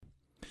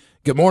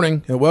Good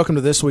morning, and welcome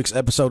to this week's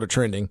episode of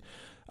Trending.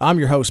 I'm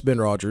your host,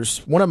 Ben Rodgers.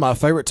 One of my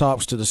favorite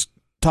topics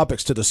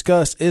to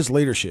discuss is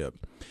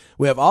leadership.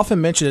 We have often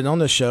mentioned it on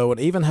this show and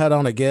even had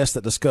on a guest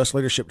that discussed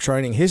leadership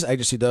training his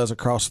agency does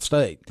across the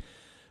state.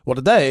 Well,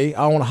 today,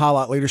 I want to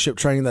highlight leadership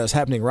training that is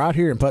happening right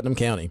here in Putnam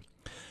County.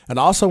 And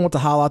I also want to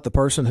highlight the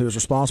person who is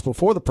responsible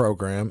for the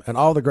program and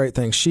all the great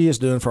things she is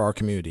doing for our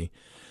community.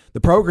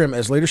 The program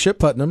is Leadership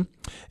Putnam,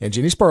 and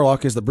Jenny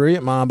Spurlock is the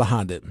brilliant mind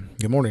behind it.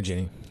 Good morning,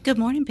 Jenny. Good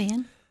morning,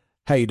 Ben.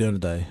 How you doing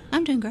today?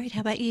 I'm doing great.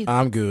 How about you?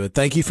 I'm good.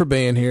 Thank you for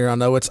being here. I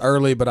know it's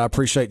early, but I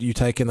appreciate you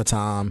taking the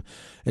time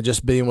and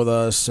just being with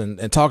us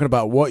and talking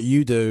about what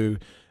you do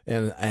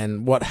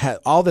and what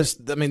all this.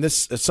 I mean,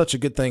 this is such a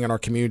good thing in our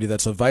community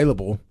that's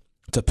available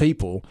to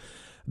people,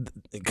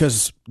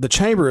 because the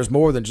chamber is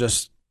more than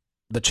just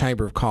the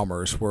Chamber of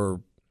Commerce,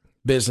 where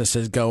business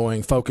is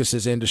going,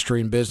 focuses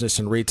industry and business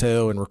and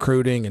retail and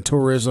recruiting and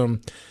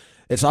tourism.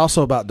 It's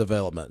also about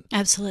development.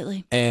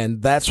 Absolutely.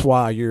 And that's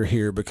why you're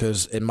here,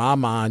 because in my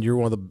mind, you're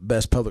one of the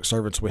best public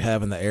servants we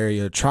have in the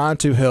area, trying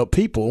to help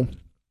people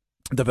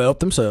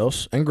develop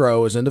themselves and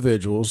grow as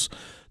individuals,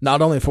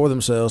 not only for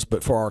themselves,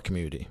 but for our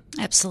community.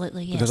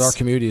 Absolutely, yes. Because our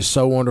community is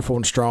so wonderful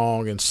and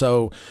strong and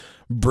so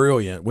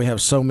brilliant. We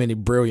have so many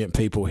brilliant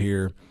people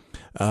here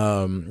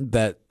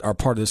that are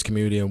part of this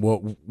community and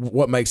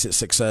what makes it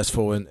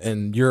successful,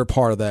 and you're a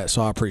part of that,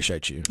 so I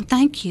appreciate you.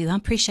 Thank you. I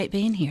appreciate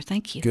being here.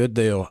 Thank you. Good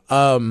deal.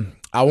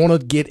 I want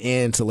to get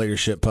into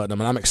Leadership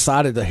Putnam, and I'm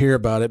excited to hear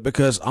about it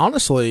because,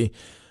 honestly,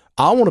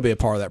 I want to be a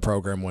part of that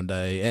program one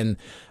day. And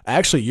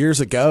actually,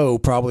 years ago,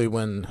 probably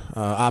when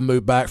I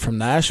moved back from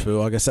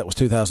Nashville, I guess that was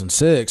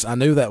 2006, I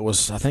knew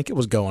I think it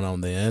was going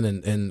on then,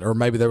 and or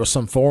maybe there was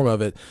some form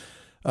of it.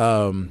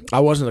 I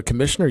wasn't a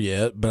commissioner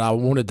yet, but I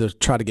wanted to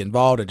try to get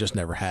involved. It just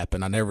never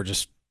happened. I never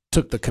just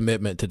took the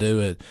commitment to do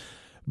it.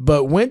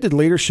 But when did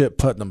Leadership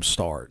Putnam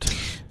start?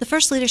 The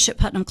first Leadership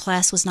Putnam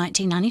class was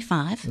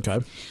 1995.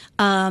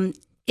 Okay.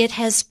 It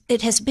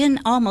has been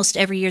almost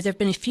every year. There have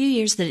been a few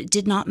years that it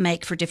did not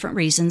make for different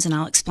reasons, and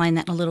I'll explain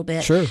that in a little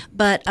bit. Sure.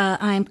 But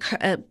I'm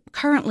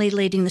currently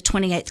leading the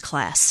 28th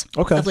class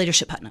of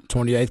Leadership Putnam.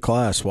 28th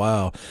class.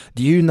 Wow.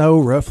 Do you know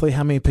roughly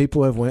how many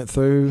people have went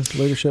through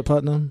Leadership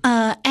Putnam?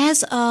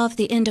 As of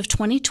the end of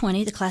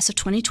 2020, the class of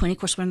 2020, of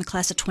course, we're in the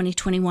class of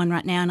 2021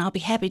 right now, and I'll be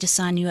happy to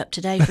sign you up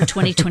today for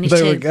 2022.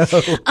 There we go.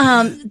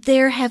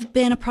 There have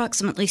been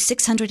approximately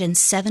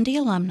 670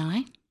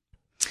 alumni,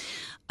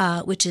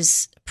 which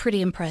is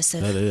pretty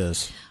impressive. That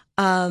is.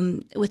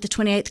 With the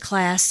 28th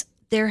class,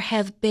 there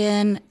have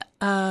been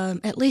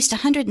at least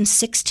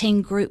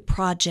 116 group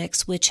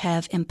projects which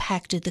have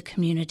impacted the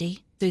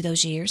community through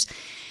those years.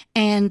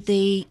 And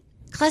the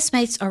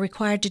classmates are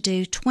required to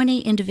do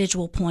 20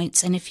 individual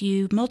points. And if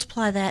you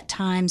multiply that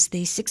times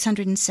the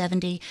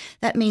 670,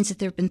 that means that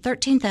there have been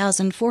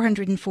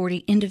 13,440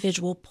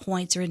 individual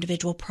points or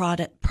individual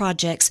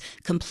projects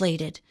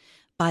completed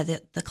by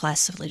the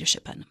class of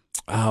Leadership Putnam.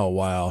 Oh,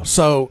 wow.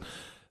 So,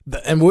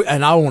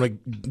 and I want to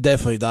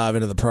definitely dive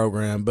into the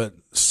program, but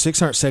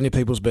 670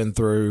 people's been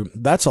through.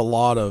 That's a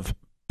lot of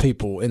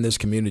people in this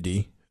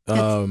community.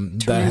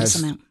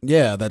 Tremendous amount.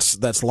 Yeah,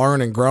 that's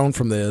learned and grown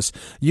from this.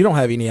 You don't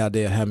have any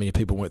idea how many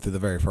people went through the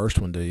very first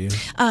one, do you?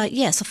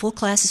 Yes, a full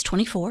class is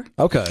 24.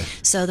 Okay.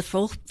 So the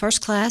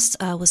first class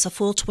was a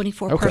full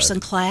 24-person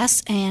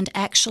class, and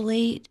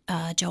actually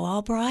Joe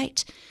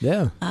Albright,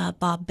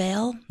 Bob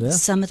Bell,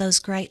 some of those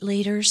great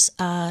leaders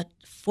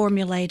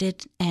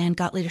formulated and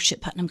got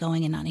Leadership Putnam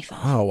going in 95.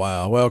 Oh,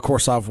 wow. Well, of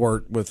course, I've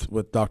worked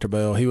with Dr.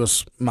 Bell. He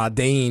was my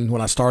dean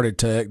when I started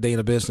Tech, dean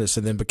of business,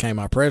 and then became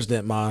my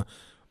president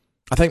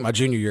I think my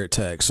junior year at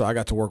Tech. So I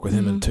got to work with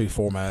him in two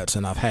formats,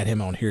 and I've had him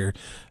on here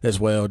as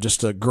well.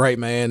 Just a great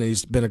man.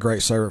 He's been a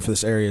great servant for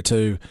this area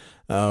too.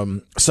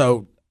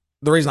 So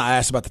the reason I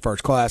asked about the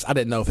first class, I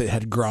didn't know if it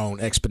had grown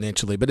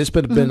exponentially, but it's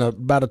been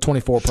about a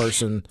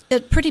 24-person.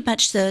 Pretty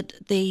much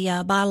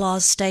the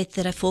bylaws state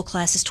that a full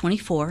class is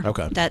 24.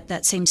 Okay.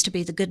 That seems to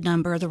be the good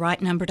number, the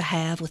right number to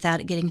have without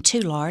it getting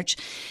too large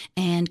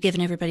and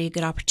giving everybody a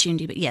good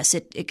opportunity. But yes,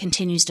 it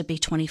continues to be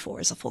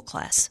 24 as a full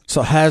class.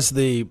 So has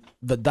the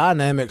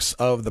dynamics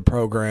of the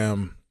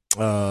program,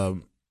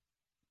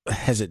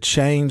 has it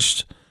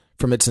changed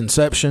from its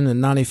inception in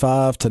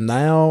 95 to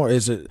now?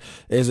 Is it,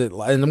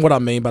 and what I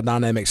mean by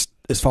dynamics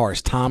as far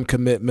as time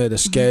commitment, a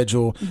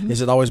schedule,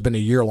 has it always been a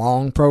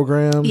year-long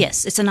program?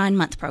 Yes, it's a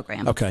 9-month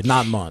program. Okay,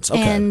 9 months.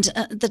 Okay. And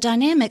the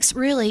dynamics,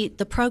 really,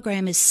 the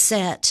program is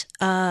set,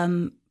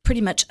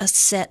 pretty much a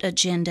set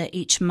agenda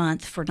each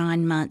month for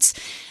 9 months.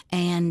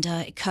 And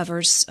it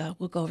covers,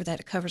 we'll go over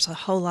that, it covers a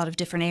whole lot of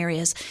different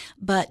areas.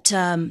 But,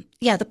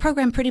 the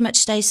program pretty much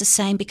stays the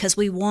same because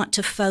we want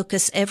to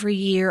focus every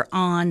year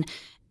on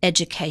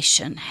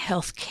education,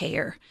 health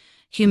care,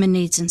 human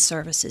needs and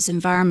services,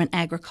 environment,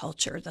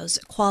 agriculture, those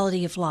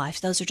quality of life.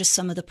 Those are just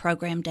some of the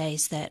program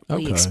days that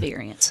we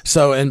experience.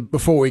 So, and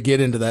before we get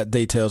into that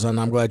details, and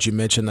I'm glad you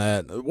mentioned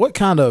that, what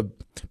kind of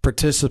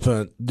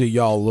participant do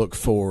y'all look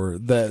for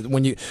that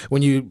when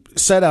you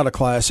set out a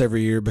class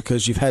every year,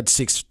 because you've had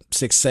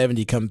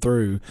 670 come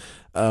through,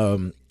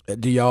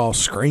 Do y'all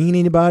screen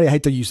anybody? I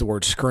hate to use the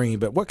word screen,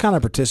 but what kind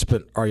of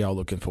participant are y'all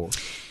looking for?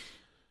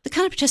 The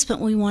kind of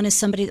participant we want is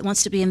somebody that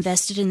wants to be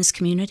invested in this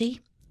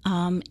community.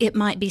 It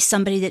might be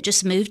somebody that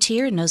just moved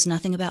here and knows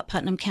nothing about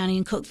Putnam County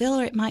and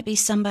Cookeville, or it might be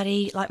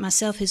somebody like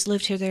myself who's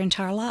lived here their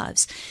entire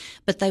lives,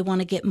 but they want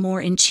to get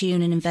more in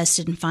tune and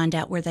invested and find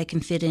out where they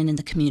can fit in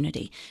the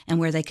community and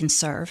where they can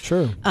serve.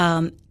 Sure.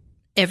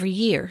 Every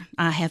year,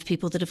 I have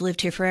people that have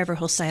lived here forever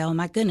who'll say, oh,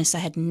 my goodness, I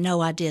had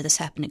no idea this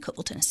happened in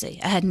Cookeville, Tennessee.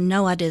 I had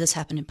no idea this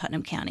happened in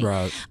Putnam County.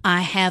 Right.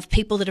 I have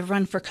people that have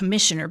run for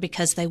commissioner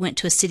because they went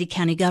to a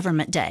city-county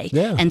government day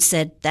and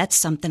said, that's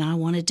something I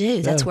want to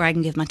do. That's where I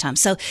can give my time.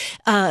 So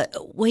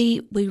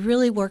we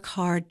really work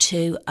hard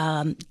to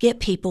get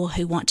people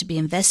who want to be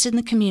invested in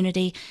the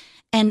community.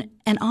 And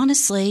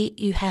honestly,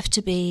 you have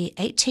to be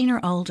 18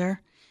 or older,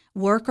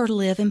 work or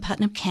live in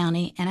Putnam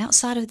County, and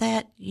outside of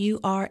that,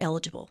 you are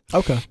eligible.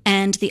 Okay.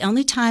 And the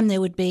only time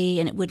there would be,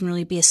 and it wouldn't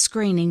really be a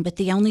screening, but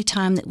the only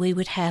time that we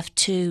would have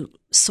to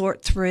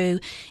sort through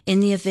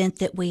in the event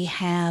that we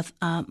have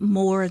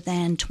more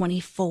than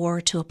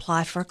 24 to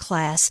apply for a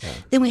class,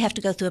 then we have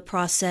to go through a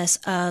process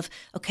of,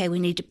 okay, we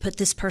need to put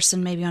this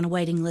person maybe on a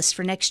waiting list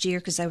for next year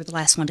because they were the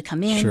last one to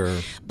come in. Sure.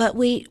 But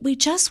we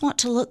just want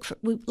to look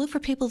for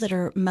people that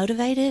are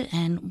motivated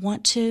and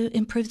want to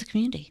improve the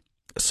community.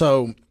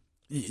 So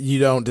you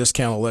don't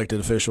discount elected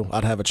official?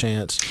 I'd have a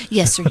chance.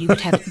 Yes, sir. You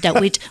would have.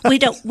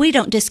 We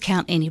don't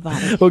discount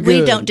anybody. Well, good,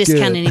 we don't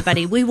discount good.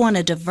 anybody. We want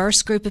a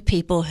diverse group of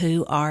people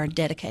who are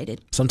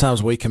dedicated.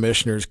 Sometimes we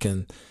commissioners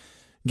can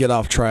get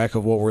off track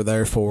of what we're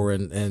there for,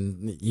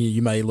 and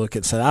you may look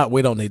and say,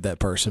 we don't need that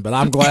person, but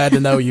I'm glad to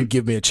know you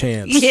give me a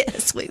chance.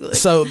 Yes, we would.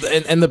 So,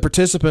 and the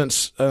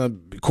participants, of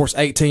course,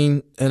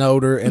 18 and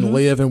older, and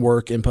live and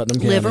work in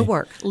Putnam County. Live or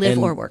work. Live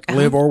or work.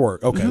 Live or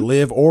work. Okay,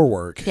 live or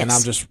work. Yes. And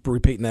I'm just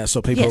repeating that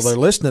so people Yes. that are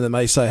listening that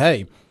may say,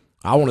 hey,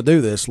 I want to do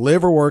this.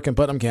 Live or work in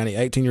Putnam County,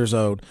 18 years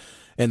old.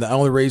 And the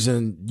only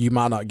reason you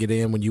might not get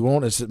in when you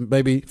want is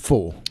maybe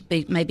full.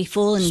 Maybe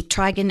full and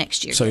try again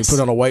next year. So yes. you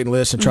put on a waiting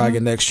list and try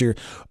again next year.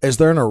 Is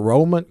there an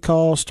enrollment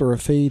cost or a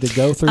fee to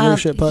go through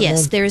Leadership Putnam?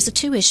 Yes, there is a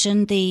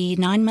tuition. The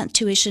 9-month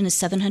tuition is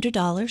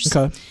 $700.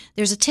 Okay.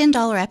 There's a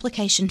 $10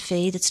 application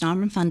fee that's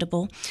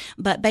non-refundable,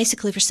 but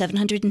basically for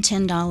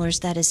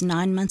 $710, that is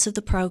 9 months of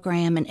the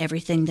program and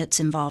everything that's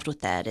involved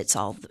with that. It's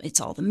all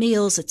the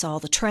meals, it's all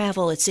the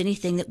travel, it's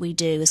anything that we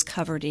do is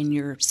covered in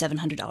your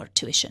 $700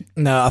 tuition.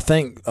 Now, I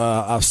think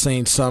I've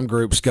seen some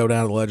groups go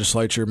down to the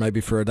legislature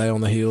maybe for a day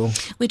on the Hill.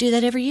 We do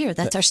that every year.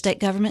 That's our state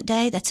government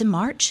day. That's in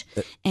March,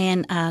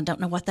 and I don't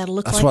know what that'll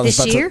look That's like this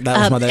that year.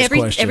 was my next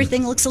question.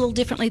 Everything looks a little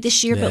differently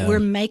this year, but we're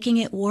making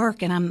it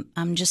work, and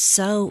I'm just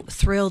so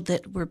thrilled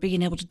that we're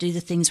being able to do the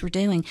things we're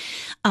doing.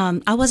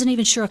 I wasn't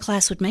even sure a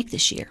class would make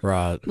this year,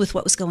 Right. with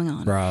what was going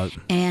on, Right.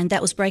 and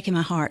that was breaking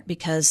my heart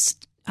because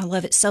I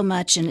love it so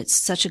much, and it's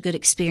such a good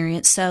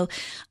experience. So,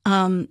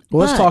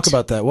 let's talk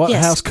about that.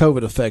 Yes. How's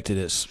COVID affected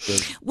it?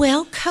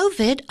 Well,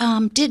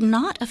 COVID did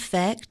not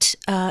affect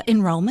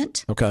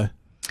enrollment. Okay.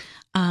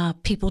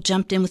 People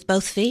jumped in with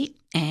both feet,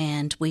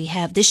 and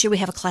this year we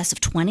have a class of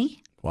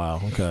 20.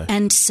 Wow. Okay.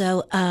 And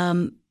so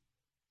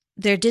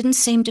there didn't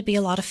seem to be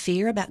a lot of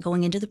fear about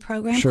going into the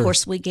program. Sure. Of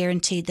course, we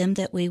guaranteed them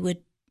that we would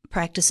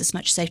practice as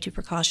much safety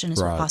precaution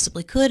as Right. we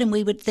possibly could,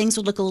 and things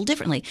would look a little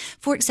differently.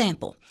 For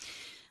example,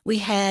 we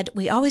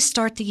always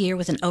start the year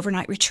with an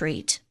overnight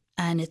retreat,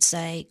 and it's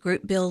a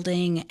group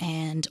building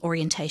and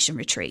orientation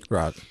retreat.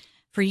 Right.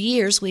 For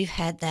years, we've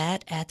had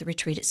that at the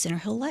retreat at Center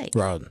Hill Lake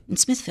Right. in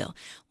Smithville.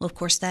 Well, of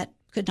course, that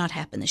could not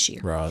happen this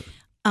year. Right.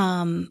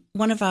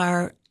 One of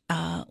our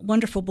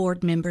wonderful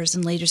board members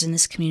and leaders in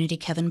this community,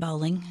 Kevin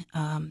Bowling,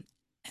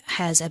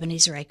 has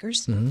Ebenezer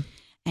Acres,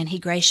 and he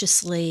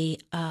graciously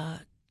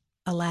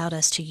allowed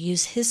us to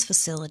use his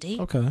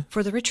facility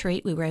for the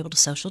retreat. We were able to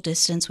social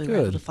distance. We were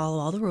able to follow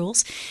all the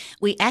rules.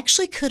 We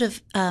actually could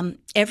have,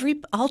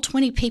 all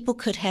 20 people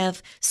could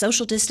have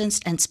social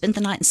distanced and spent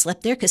the night and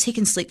slept there because he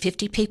can sleep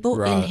 50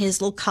 people in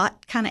his little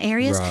cot kind of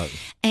areas. Right.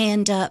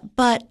 And,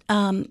 but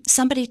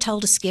somebody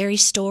told a scary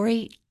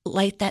story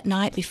late that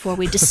night before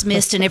we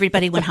dismissed and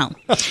everybody went home.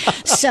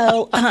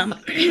 So,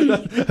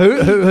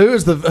 who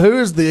is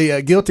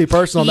the guilty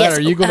person on that?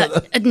 Are you going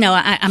to? No,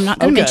 I'm not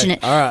going to mention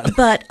it. All right.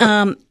 But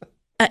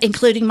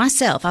including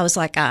myself, I was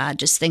like, I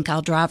just think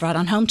I'll drive right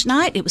on home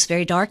tonight. It was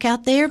very dark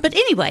out there, but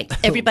anyway,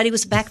 everybody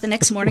was back the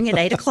next morning at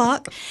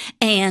 8:00,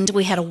 and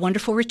we had a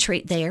wonderful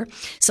retreat there.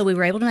 So we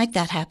were able to make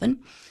that happen.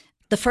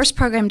 The first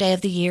program day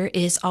of the year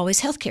is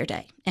always Healthcare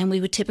Day, and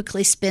we would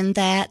typically spend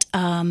that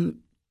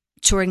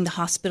touring the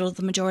hospital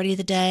the majority of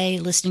the day,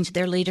 listening to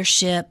their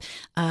leadership,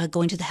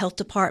 going to the health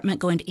department,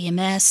 going to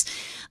EMS.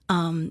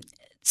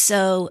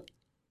 So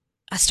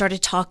I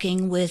started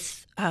talking with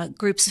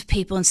groups of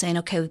people and saying,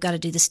 okay, we've got to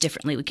do this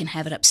differently. We can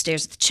have it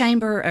upstairs at the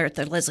chamber or at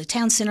the Leslie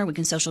Town Center. We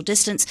can social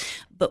distance,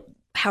 but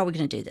how are we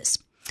going to do this?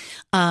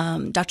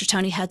 Dr.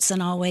 Tony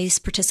Hudson always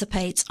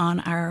participates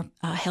on our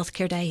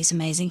healthcare day. He's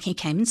amazing. He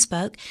came and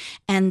spoke.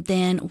 And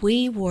then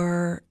we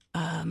were,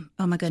 oh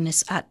my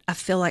goodness, I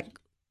feel like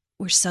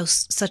we're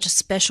such a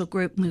special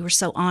group, and we were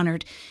so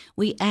honored.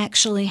 We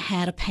actually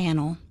had a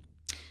panel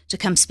to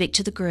come speak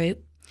to the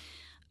group.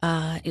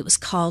 It was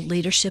called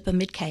Leadership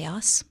Amid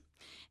Chaos.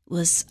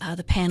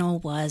 The panel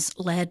was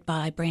led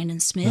by Brandon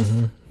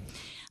Smith.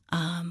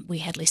 We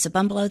had Lisa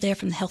Bumbleau there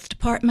from the health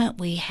department.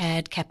 We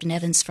had Captain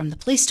Evans from the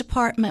police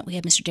department. We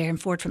had Mr. Darren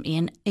Ford from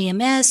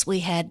EMS. We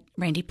had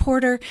Randy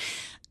Porter.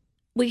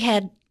 We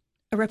had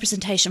a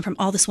representation from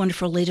all this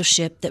wonderful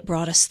leadership that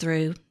brought us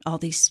through all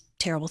these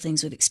terrible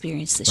things we've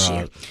experienced this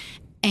year.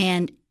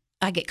 And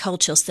I get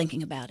cold chills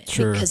thinking about it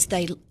because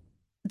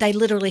they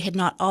literally had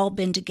not all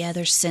been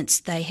together since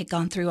they had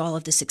gone through all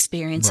of this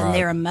experience, and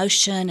their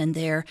emotion and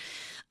their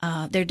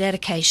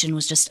dedication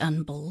was just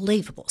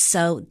unbelievable.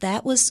 So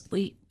that was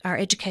our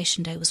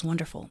education day was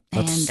wonderful,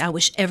 and I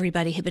wish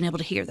everybody had been able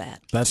to hear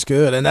that. That's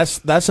good, and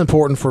that's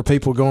important for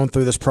people going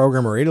through this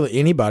program, or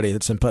anybody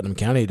that's in Putnam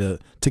County to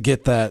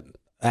get that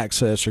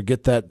access or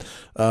get that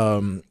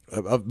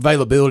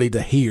availability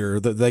to hear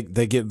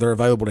that they're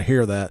available to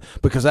hear that,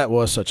 because that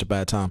was such a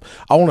bad time.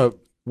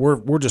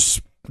 We're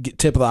just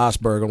tip of the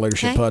iceberg on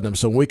Leadership Putnam.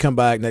 So when we come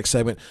back next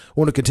segment, I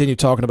want to continue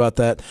talking about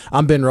that.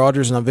 I'm Ben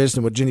Rodgers, and I'm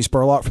visiting with Jenny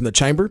Spurlock from the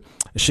Chamber.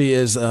 She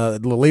is the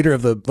leader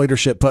of the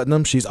Leadership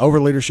Putnam. She's over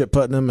Leadership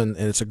Putnam, and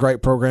it's a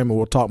great program, and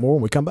we'll talk more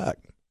when we come back.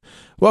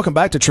 Welcome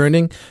back to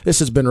Trending. This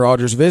is Ben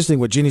Rodgers visiting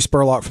with Jenny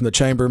Spurlock from the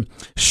Chamber.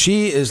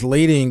 She is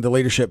leading the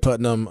Leadership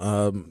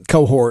Putnam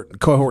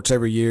cohorts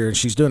every year, and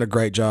she's doing a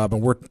great job.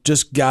 And we're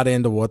just got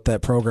into what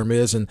that program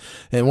is. And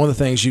one of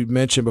the things you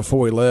mentioned before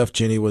we left,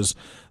 Jenny, was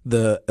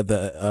the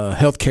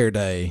healthcare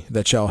day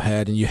that y'all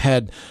had, and you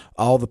had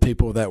all the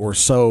people that were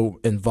so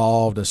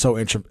involved and so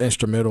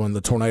instrumental in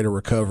the tornado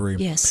recovery.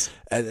 Yes.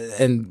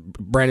 And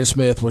Brandon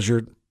Smith was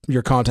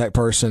your contact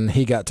person.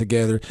 He got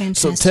together.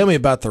 Fantastic. So tell me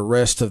about the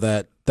rest of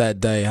that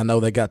day. I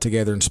know they got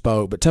together and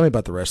spoke, but tell me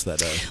about the rest of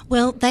that day.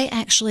 Well, they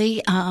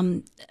actually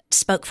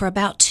spoke for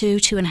about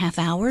 2.5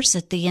 hours.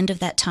 At the end of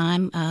that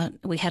time,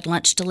 we had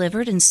lunch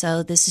delivered, and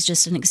so this is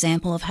just an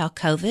example of how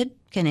COVID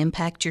can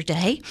impact your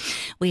day.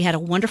 We had a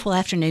wonderful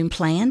afternoon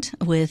planned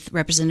with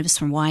representatives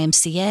from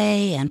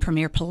YMCA and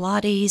Premier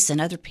Pilates and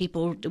other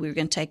people. We were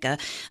going to take a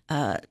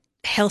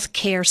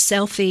healthcare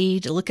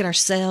selfie to look at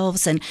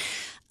ourselves. And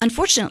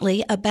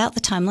unfortunately, about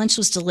the time lunch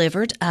was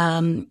delivered,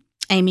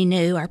 Amy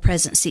New, our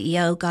president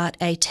CEO, got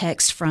a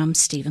text from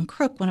Stephen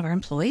Crook, one of our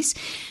employees,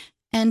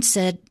 and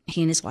said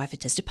he and his wife had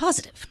tested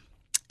positive.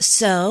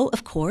 So,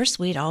 of course,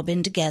 we'd all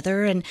been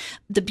together, and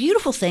the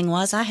beautiful thing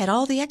was I had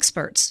all the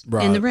experts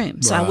in the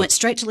room. So I went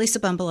straight to Lisa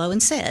Bumbleau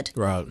and said,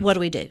 what do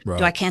we do?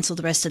 Do I cancel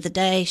the rest of the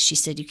day? She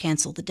said, you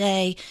cancel the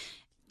day.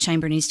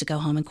 Chamber needs to go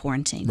home and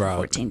quarantine for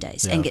 14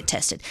 days and get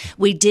tested.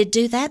 We did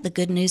do that. The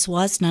good news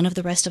was none of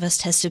the rest of us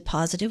tested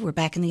positive. We're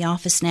back in the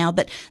office now,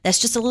 but that's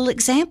just a little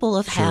example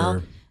of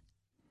how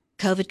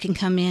COVID can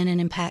come in and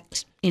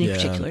impact any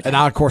particular day. And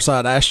of course,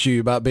 I'd asked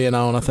you about being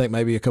on, I think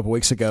maybe a couple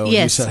weeks ago. And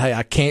you said, hey,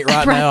 I can't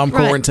now. I'm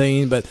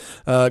quarantined, but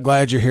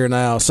glad you're here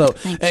now. So,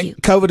 Thank you.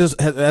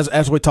 COVID,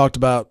 as we talked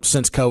about,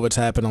 since COVID's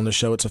happened on the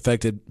show, it's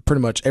affected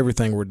pretty much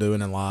everything we're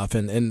doing in life.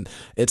 And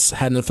it's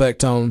had an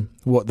effect on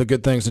what the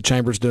good things the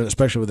Chamber's doing,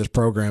 especially with this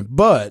program.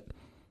 But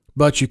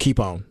you keep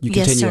on. You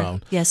continue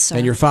on. Yes, sir.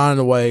 And you're finding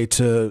a way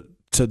to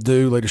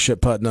do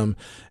Leadership Putnam,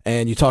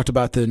 and you talked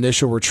about the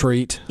initial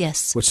retreat,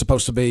 yes, which is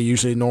supposed to be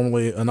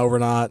normally an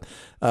overnight.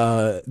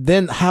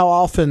 Then how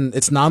often?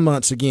 It's 9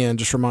 months again.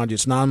 Just remind you,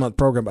 it's a 9-month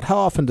program. But how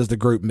often does the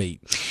group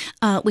meet?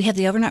 We have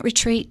the overnight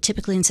retreat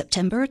typically in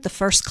September. The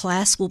first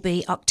class will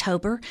be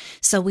October,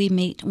 so we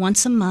meet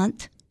once a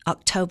month.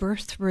 October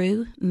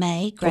through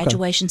May.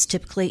 Graduation's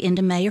typically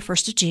into May or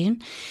 1st of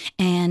June,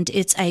 and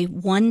it's a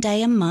 1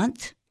 day a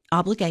month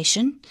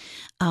obligation,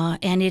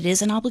 and it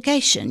is an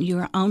obligation.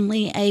 You're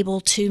only able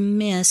to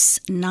miss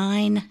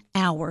 9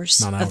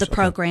 hours of the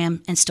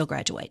program and still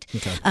graduate.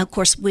 Of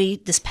course,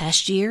 this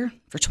past year,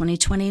 for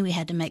 2020, we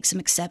had to make some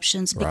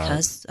exceptions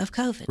because of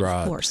COVID,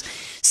 of course.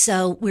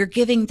 So we're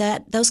giving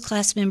those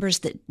class members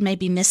that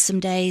maybe missed some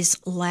days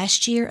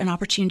last year an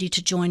opportunity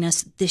to join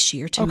us this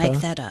year to make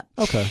that up.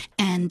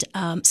 And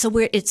so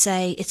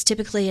it's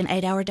typically an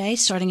 8-hour day,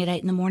 starting at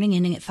 8 in the morning,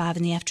 ending at 5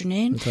 in the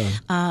afternoon.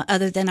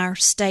 Other than our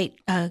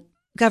state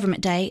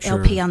government day,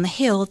 LP on the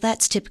Hill,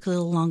 that's typically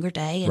a longer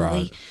day,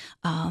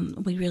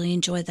 and we really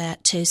enjoy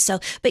that too. So,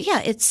 but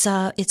yeah, it's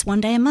 1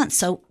 day a month.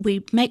 So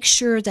we make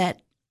sure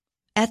that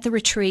at the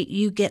retreat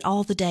you get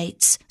all the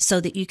dates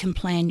so that you can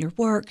plan your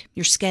work,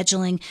 your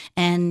scheduling,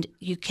 and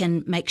you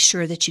can make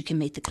sure that you can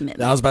meet the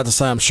commitment. I was about to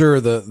say, I'm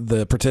sure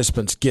the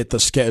participants get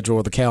the schedule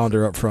or the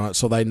calendar up front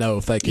so they know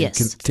if they can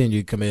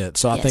continue to commit.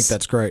 So I think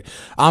that's great.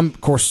 Of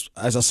course,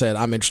 as I said,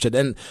 I'm interested,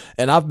 and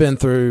I've been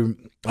through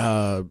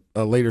a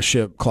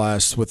leadership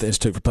class with the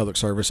Institute for Public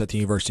Service at the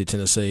University of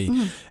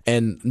Tennessee,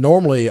 and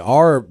normally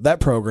that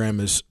program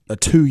is a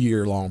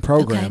 2-year long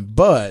program,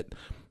 but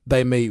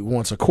they meet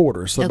once a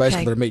quarter, so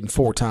basically they're meeting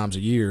 4 times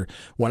a year.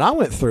 When I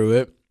went through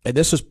it, and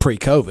this was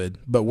pre-COVID,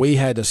 but we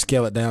had to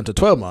scale it down to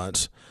 12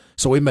 months.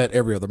 So we met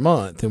every other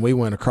month, and we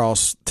went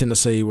across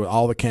Tennessee with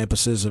all the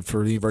campuses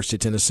for the University of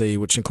Tennessee,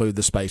 which include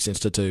the Space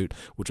Institute,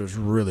 which was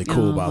really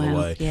cool, by the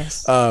way.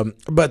 Yes.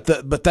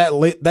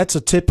 That's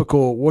a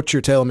typical, what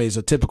you're telling me is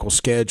a typical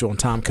schedule and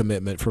time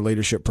commitment for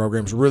leadership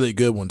programs, really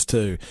good ones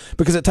too,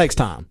 because it takes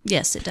time.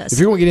 Yes, it does. If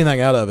you're going to get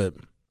anything out of it,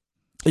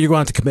 you're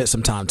going to have to commit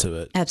some time to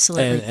it.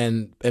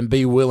 Absolutely. And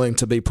be willing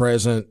to be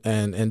present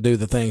and do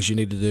the things you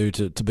need to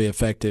do to be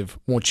effective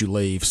once you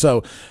leave.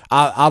 So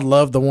I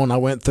love the one I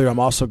went through. I'm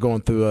also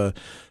going through a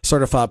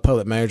certified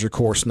public manager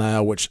course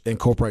now, which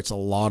incorporates a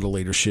lot of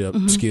leadership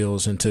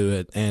skills into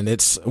it. And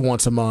it's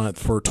once a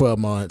month for 12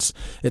 months.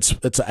 It's an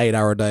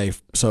 8-hour day.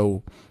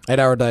 So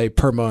 8-hour day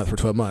per month for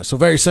 12 months. So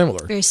very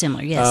similar. Very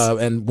similar, yes.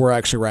 And we're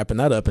actually wrapping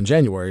that up in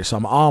January. So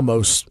I'm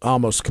almost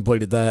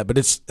completed that.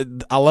 But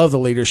I love the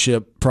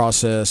leadership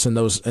process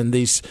and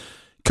these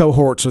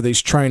cohorts or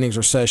these trainings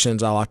or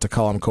sessions. I like to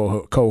call them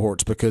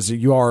cohorts because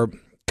you are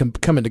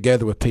coming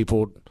together with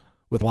people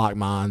with like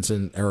minds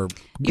or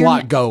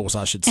like goals,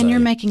 I should say. And you're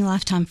making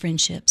lifetime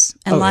friendships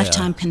and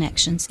lifetime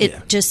connections.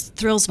 It just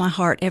thrills my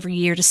heart every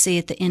year to see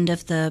at the end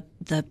of the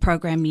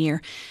program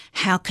year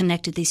how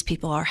connected these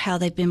people are, how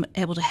they've been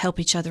able to help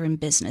each other in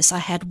business. I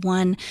had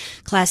one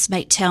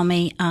classmate tell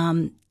me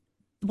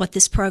what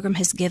this program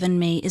has given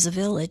me is a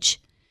village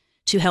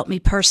to help me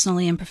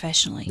personally and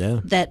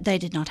professionally that they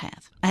did not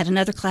have. I had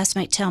another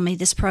classmate tell me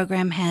this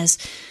program has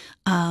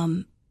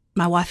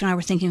my wife and I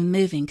were thinking of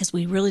moving because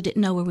we really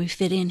didn't know where we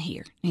fit in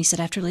here. And he said,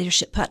 after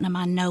Leadership Putnam,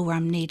 I know where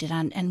I'm needed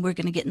and we're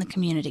going to get in the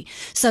community.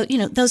 So,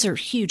 those are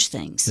huge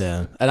things.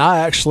 Yeah. And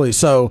I think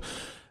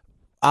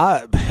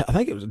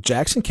it was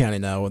Jackson County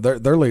now,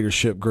 their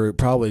leadership group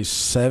probably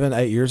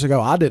 7-8 years ago.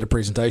 I did a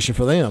presentation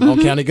for them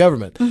on county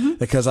government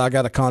because I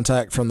got a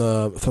contact from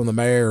the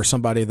mayor or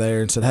somebody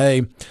there and said,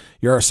 hey,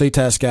 you're our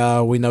CTAS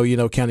guy. We know you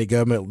know county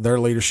government. Their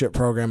leadership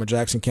program in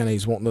Jackson County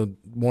is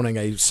wanting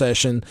a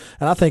session.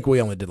 And I think we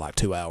only did like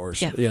 2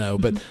 hours,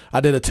 but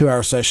I did a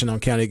 2-hour session on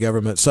county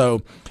government.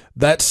 So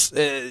that's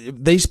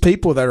these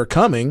people that are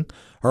coming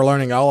are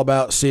learning all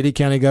about city,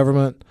 county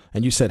government.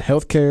 And you said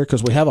healthcare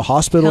because we have a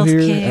hospital here,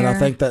 and I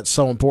think that's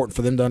so important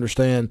for them to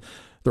understand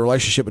the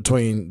relationship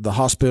between the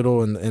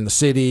hospital and the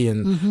city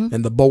and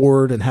the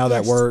board and how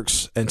that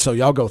works. And so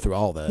y'all go through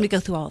all that. We go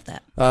through all of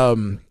that.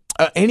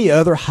 Any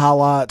other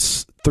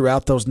highlights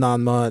throughout those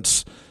 9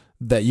 months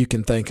that you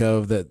can think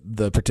of that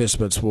the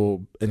participants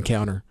will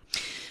encounter?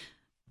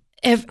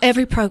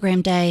 Every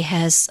program day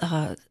has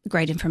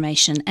great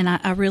information, and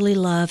I really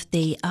love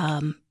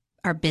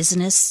our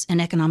business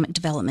and economic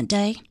development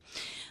day.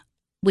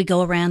 We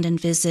go around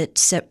and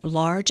visit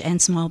large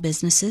and small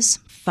businesses,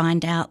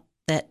 find out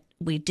that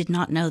we did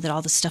not know that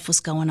all the stuff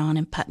was going on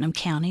in Putnam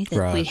County,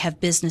 that we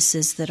have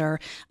businesses that are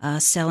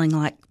selling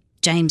like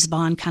James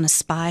Bond kind of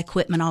spy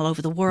equipment all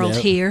over the world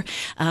here.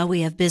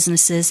 We have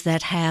businesses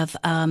that have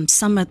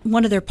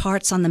one of their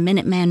parts on the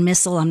Minuteman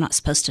missile. I'm not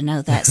supposed to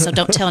know that, so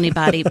don't tell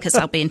anybody because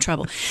I'll be in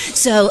trouble.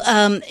 So,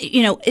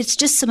 it's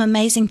just some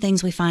amazing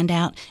things we find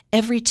out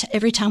every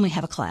time we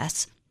have a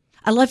class.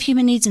 I love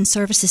human needs and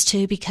services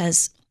too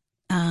because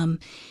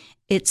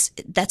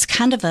that's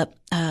kind of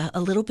a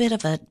little bit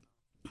of a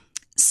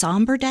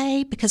somber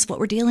day because of what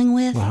we're dealing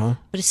with, but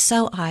it's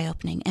so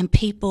eye-opening. And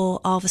people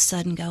all of a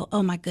sudden go,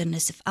 oh my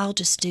goodness, if I'll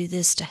just do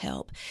this to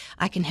help,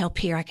 I can help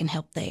here, I can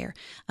help there.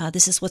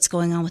 This is what's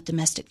going on with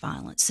domestic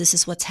violence. This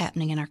is what's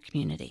happening in our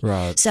community.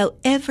 Right. So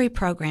every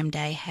program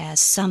day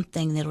has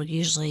something that'll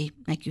usually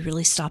make you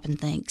really stop and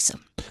think. So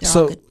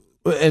all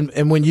good.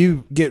 And when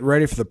you get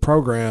ready for the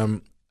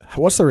program,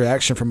 what's the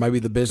reaction from maybe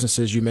the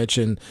businesses you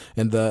mentioned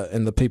and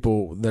the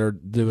people that are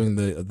doing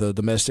the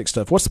domestic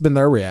stuff? What's been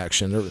their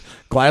reaction? They're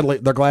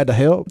glad to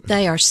help?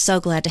 They are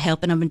so glad to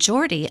help, and a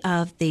majority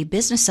of the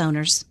business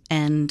owners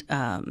and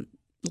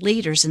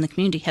leaders in the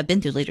community have been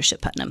through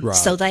Leadership Putnam,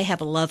 so they have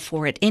a love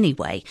for it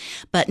anyway.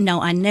 But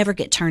no, I never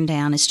get turned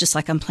down. It's just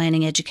like I'm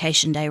planning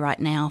Education Day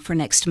right now for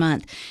next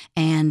month,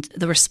 and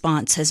the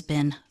response has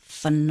been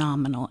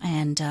phenomenal.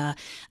 And a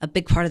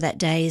big part of that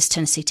day is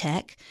Tennessee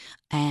Tech.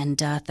 And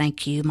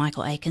thank you,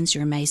 Michael Akins.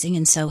 You're amazing.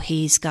 And so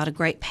he's got a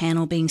great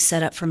panel being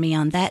set up for me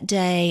on that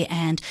day.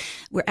 And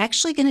we're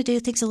actually going to do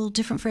things a little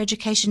different for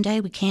Education Day.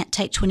 We can't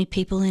take 20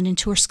 people in and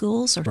tour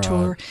schools or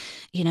tour,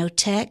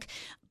 tech.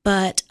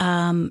 But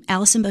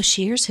Allison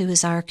Boshears, who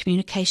is our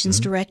communications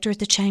director at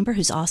the Chamber,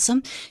 who's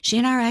awesome, she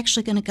and I are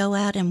actually going to go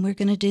out and we're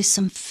going to do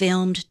some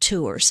filmed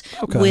tours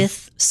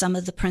with some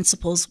of the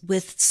principals,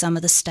 with some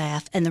of the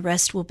staff, and the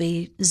rest will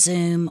be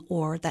Zoom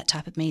or that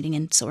type of meeting.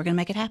 And so we're going to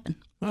make it happen.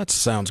 That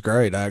sounds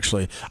great,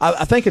 actually.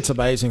 I think it's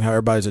amazing how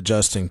everybody's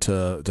adjusting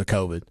to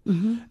COVID.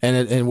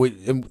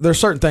 And there's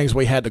certain things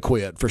we had to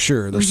quit, for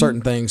sure. There's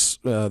certain things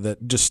that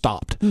just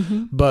stopped.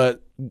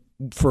 But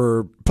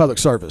for public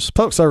service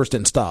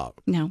didn't stop.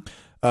 No.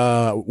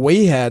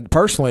 We had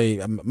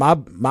personally,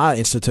 my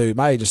institute,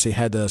 my agency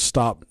had to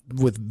stop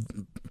with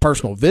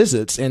personal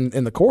visits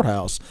in the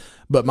courthouse,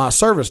 but my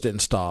service didn't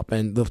stop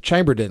and the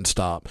chamber didn't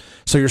stop.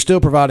 So you're still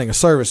providing a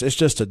service. It's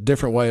just a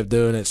different way of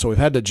doing it. So we've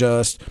had to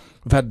adjust.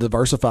 We've had to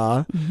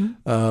diversify.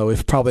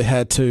 We've probably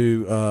had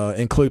to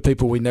include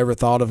people we never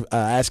thought of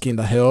asking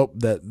to help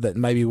that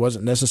maybe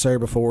wasn't necessary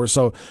before.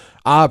 So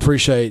I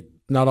appreciate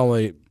not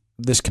only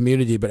this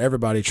community, but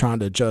everybody trying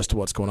to adjust to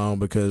what's going on,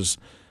 because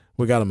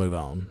we got to move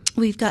on.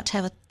 We've got to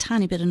have a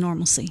tiny bit of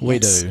normalcy. We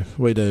yes. do.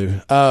 We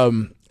do.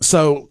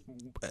 So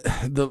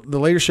the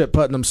Leadership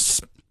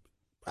Putnam's,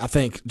 I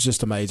think,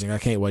 just amazing. I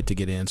can't wait to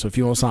get in. So if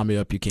you want to sign me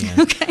up, you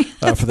can. Okay.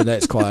 For the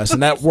next class.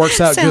 And that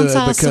works out Sounds good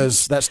awesome.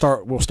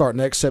 because we'll start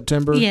next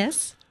September.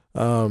 Yes.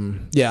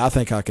 Yeah, I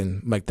think I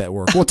can make that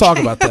work. We'll talk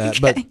about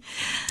that, but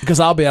because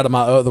I'll be out of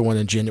my other one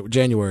in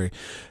January.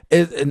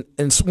 And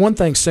one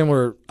thing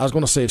similar, I was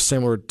going to say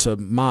similar to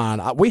mine,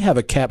 we have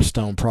a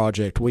capstone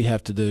project we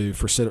have to do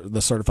for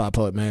the Certified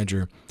Public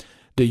Manager.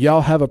 Do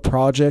y'all have a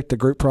project, a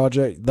group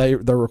project they're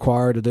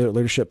required to do at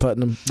Leadership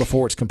Putnam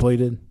before it's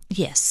completed?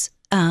 Yes.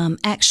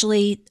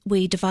 Actually,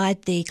 we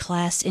divide the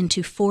class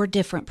into 4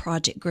 different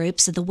project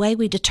groups. And the way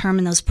we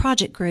determine those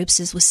project groups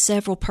is with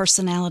several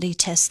personality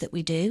tests that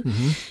we do,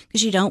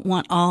 because you don't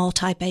want all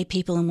type A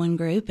people in one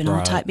group and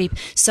all type B.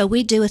 So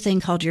we do a thing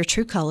called Your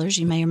True Colors,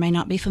 you may or may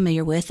not be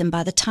familiar with. And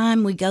by the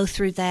time we go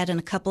through that and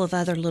a couple of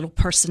other little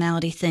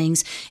personality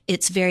things,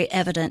 it's very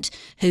evident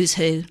who's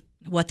who,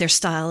 what their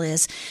style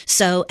is.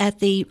 So at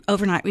the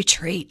overnight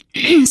retreat,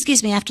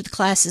 excuse me, after the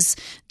class has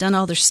done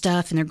all their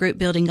stuff and their group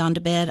building, gone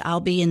to bed,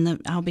 I'll be in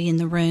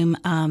the room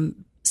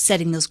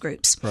setting those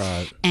groups.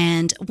 Right.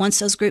 And once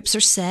those groups are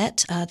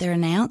set, they're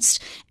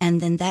announced, and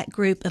then that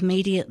group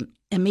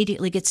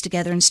immediately gets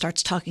together and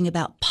starts talking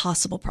about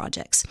possible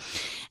projects.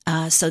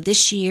 So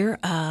this year,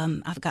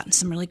 I've gotten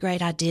some really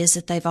great ideas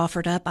that they've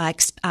offered up. I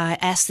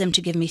asked them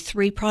to give me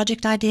 3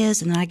 project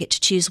ideas, and then I get to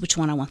choose which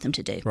one I want them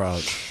to do.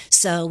 Right.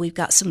 So we've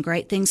got some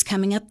great things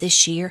coming up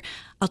this year.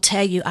 I'll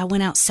tell you, I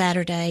went out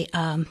Saturday.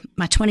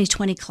 My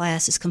 2020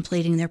 class is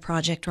completing their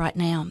project right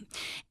now,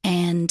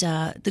 and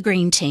the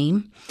green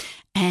team,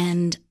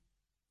 and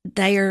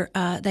they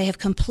have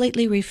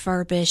completely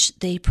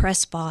refurbished the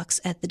press box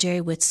at the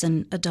Jerry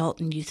Whitson Adult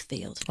and Youth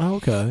Field. Oh,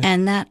 okay.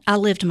 And that I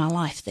lived my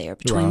life there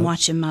between Right.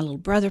 watching my little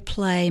brother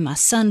play, my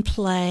son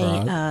play.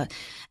 Right.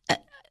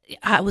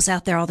 I was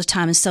out there all the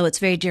time, and so it's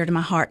very dear to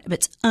my heart. But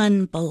it's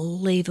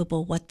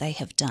unbelievable what they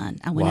have done.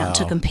 I went out and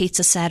took them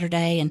pizza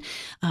Saturday and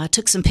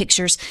took some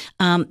pictures.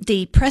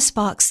 The press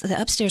box, the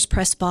upstairs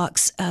press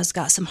box, has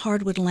got some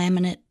hardwood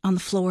laminate on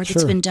the floor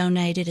that's been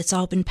donated. It's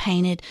all been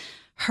painted.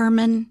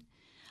 Cameron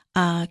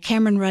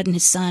Rudd and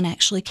his son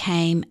actually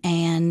came,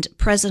 and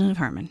President of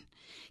Herman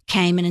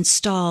came and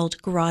installed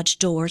garage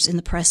doors in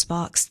the press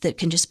box that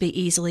can just be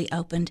easily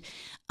opened.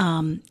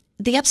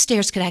 The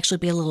upstairs could actually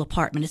be a little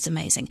apartment. It's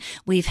amazing.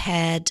 We've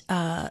had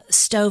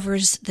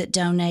stovers that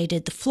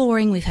donated the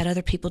flooring. We've had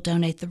other people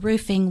donate the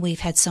roofing. We've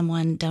had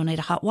someone donate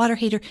a hot water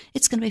heater.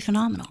 It's going to be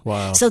phenomenal.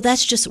 Wow. So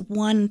that's just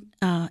one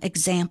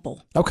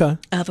example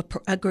of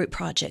a group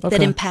project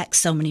that impacts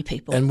so many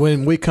people. And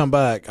when we come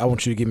back, I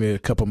want you to give me a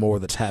couple more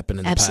that's happened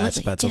in the past,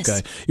 if that's yes.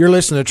 okay. You're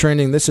listening to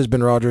Trending. This is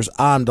Ben Rodgers.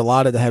 I'm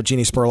delighted to have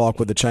Jenny Spurlock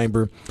with the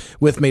Chamber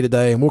with me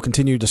today, and we'll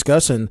continue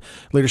discussing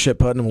Leadership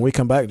Putnam when we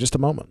come back in just a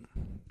moment.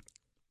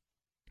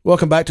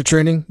 Welcome back to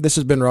Trending. This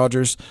is Ben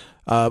Rodgers.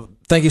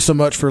 Thank you so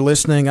much for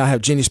listening. I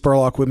have Jenny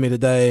Spurlock with me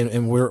today,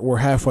 and we're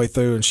halfway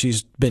through, and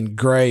she's been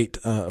great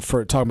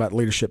for talking about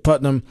Leadership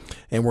Putnam,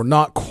 and we're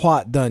not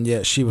quite done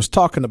yet. She was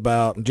talking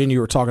about, Jenny, you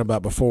were talking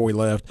about before we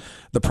left,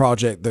 the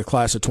project the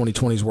class of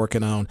 2020 is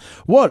working on.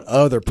 What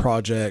other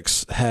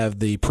projects have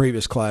the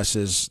previous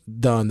classes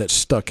done that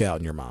stuck out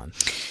in your mind?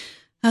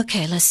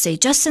 Okay, let's see.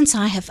 Just since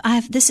I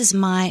have this is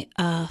my,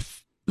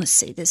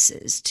 this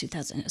is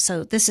 2000.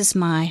 So this is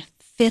my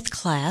 5th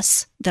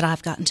class that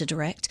I've gotten to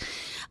direct.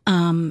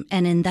 And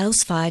in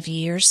those 5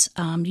 years,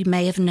 you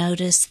may have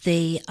noticed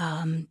the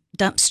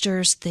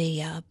dumpsters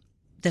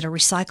that are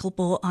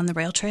recyclable on the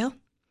rail trail.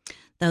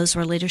 Those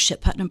were a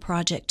Leadership Putnam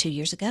project 2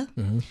 years ago.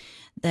 Mm-hmm.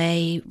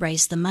 They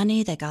raised the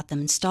money. They got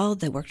them installed.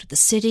 They worked with the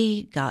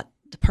city, got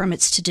the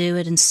permits to do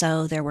it. And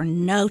so there were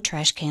no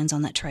trash cans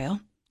on that trail.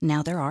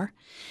 Now there are.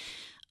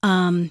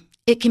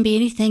 It can be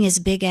anything as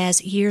big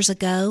as years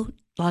ago.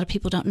 A lot of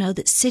people don't know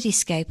that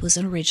Cityscape was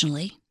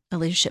originally a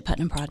Leadership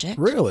Putnam project.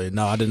 Really?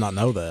 No, I did not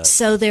know that.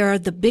 So there are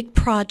the big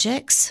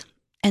projects,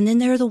 and then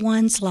there are the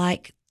ones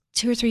like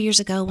 2 or 3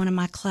 years ago, one of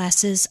my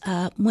classes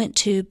went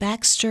to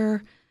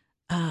Baxter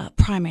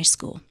Primary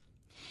School.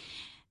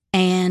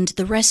 And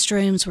the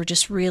restrooms were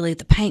just really,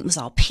 the paint was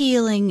all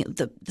peeling,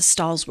 the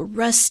stalls were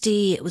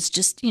rusty, it was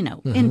just,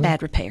 in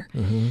bad repair.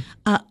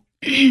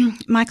 Mm-hmm.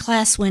 My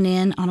class went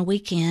in on a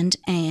weekend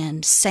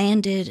and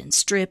sanded and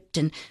stripped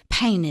and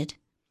painted,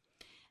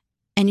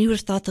 and you would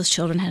have thought those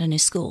children had a new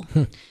school.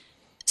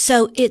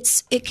 So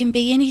it can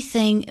be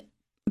anything,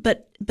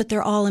 but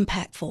they're all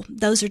impactful.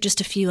 Those are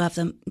just a few of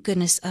them.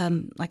 Goodness,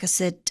 like I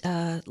said,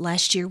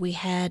 last year we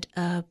had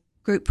a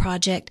group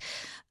project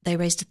they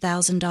raised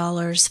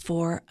 $1,000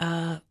 for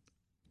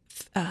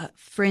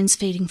Friends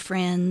Feeding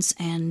Friends,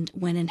 and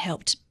went and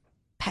helped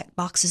pack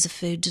boxes of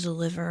food to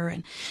deliver.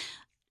 And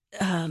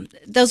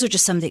those are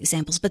just some of the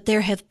examples. But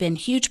there have been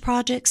huge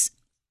projects.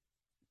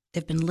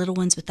 They've been little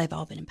ones, but they've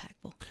all been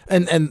impactful.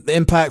 And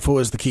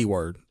impactful is the key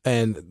word.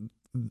 And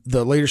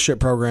the leadership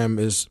program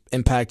is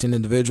impacting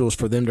individuals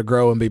for them to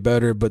grow and be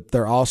better, but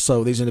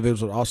these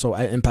individuals are also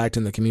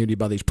impacting the community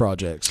by these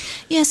projects.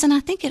 Yes, and I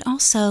think it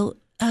also,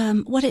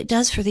 what it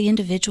does for the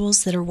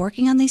individuals that are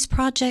working on these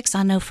projects,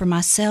 I know for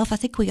myself, I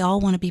think we all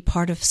want to be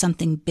part of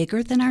something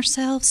bigger than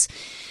ourselves,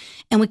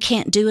 and we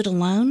can't do it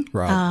alone.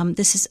 Right.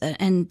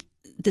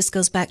 This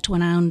goes back to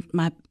when I owned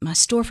my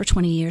store for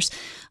 20 years.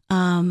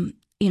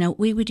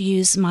 We would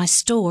use my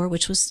store,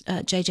 which was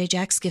J.J.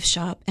 Jack's gift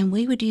shop, and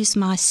we would use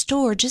my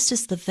store just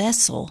as the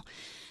vessel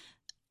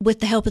with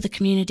the help of the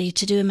community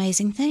to do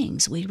amazing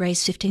things. We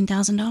raised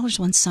 $15,000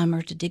 one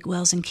summer to dig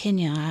wells in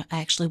Kenya.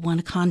 I actually won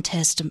a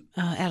contest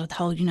out of the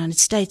whole United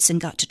States and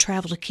got to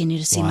travel to Kenya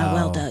to see my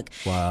well dug.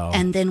 Wow.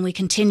 And then we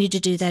continued to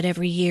do that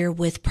every year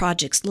with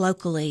projects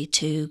locally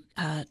to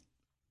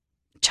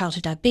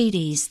childhood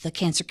diabetes, the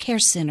Cancer Care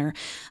Center,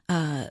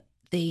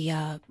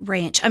 the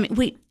ranch. I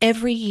mean,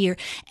 every year,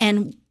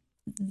 and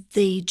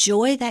the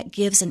joy that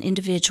gives an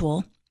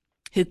individual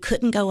who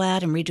couldn't go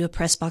out and redo a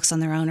press box on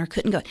their own, or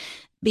couldn't go,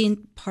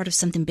 being part of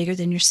something bigger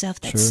than yourself.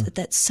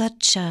 That's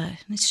such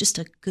it's just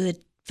a good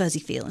fuzzy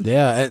feeling.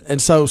 Yeah,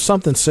 and so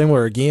something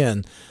similar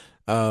again.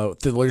 Through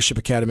the Leadership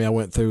Academy I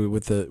went through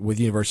with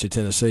University of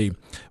Tennessee,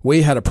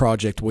 we had a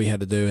project we had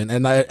to do,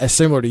 and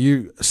similar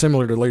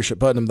to Leadership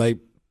Putnam, they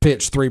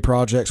pitched 3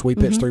 projects. We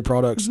pitched 3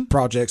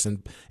 projects,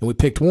 and we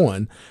picked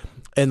one.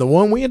 And the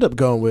one we ended up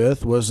going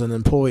with was an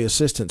employee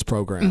assistance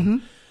program. Mm-hmm.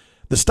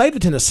 The state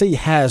of Tennessee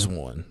has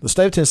one. The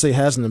state of Tennessee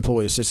has an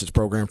employee assistance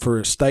program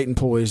for state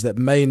employees that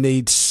may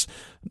need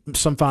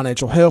some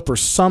financial help or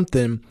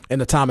something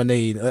in a time of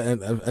need.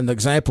 An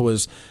example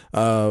is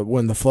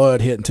when the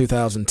flood hit in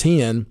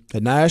 2010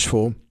 in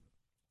Nashville,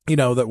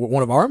 that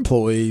one of our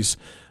employees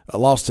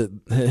him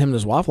and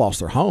his wife lost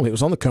their home. It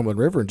was on the Cumberland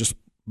River and just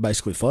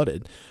basically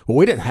flooded. Well,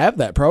 we didn't have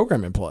that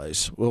program in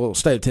place. Well, the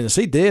state of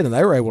Tennessee did, and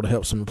they were able to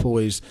help some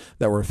employees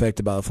that were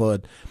affected by the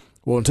flood.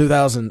 Well, in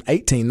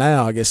 2018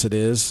 now, I guess it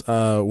is,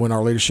 when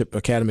our Leadership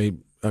Academy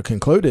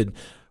concluded,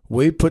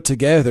 we put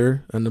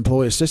together an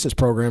employee assistance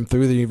program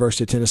through the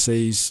University of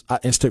Tennessee's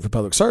Institute for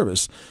Public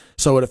Service.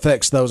 So it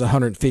affects those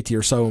 150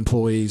 or so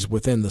employees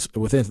within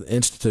the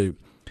Institute.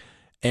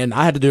 And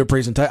I had to do a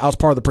presentation. I was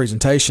part of the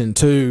presentation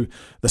to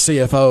the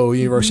CFO,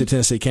 University of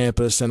Tennessee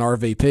campus, and our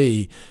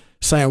VP,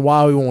 saying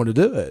why we wanted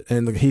to do it.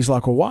 And he's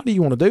like, well, why do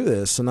you want to do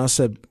this? And I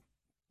said,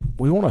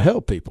 we want to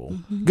help people.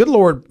 Mm-hmm. Good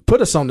Lord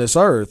put us on this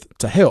earth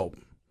to help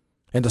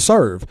and to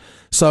serve.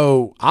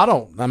 So I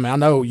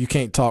know you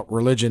can't talk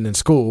religion in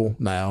school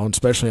now,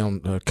 especially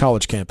on a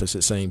college campus,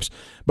 it seems.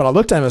 But I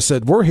looked at him and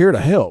said, we're here to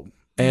help.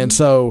 Mm-hmm. And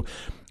so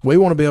we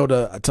want to be able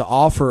to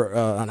offer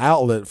an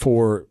outlet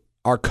for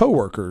our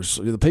coworkers,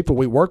 the people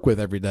we work with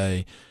every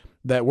day,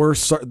 that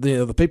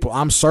the people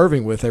I'm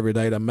serving with every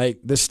day to make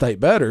this state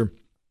better.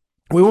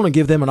 We want to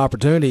give them an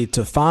opportunity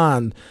to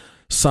find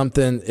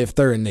something if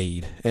they're in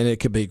need. And it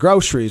could be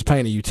groceries,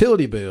 paying a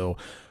utility bill,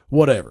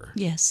 whatever.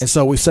 Yes. And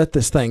so we set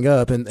this thing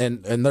up, and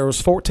there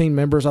was 14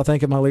 members, I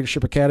think, in my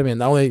Leadership Academy,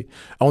 and the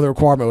only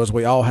requirement was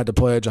we all had to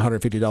pledge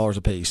 $150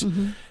 a piece.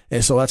 Mm-hmm.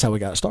 And so that's how we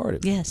got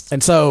started. Yes.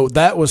 And so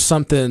that was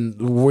something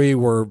we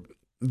were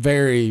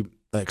very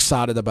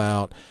excited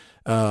about.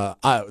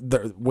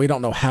 We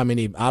don't know how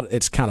many,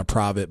 it's kind of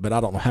private, but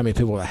I don't know how many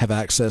people have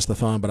access to the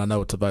fund, but I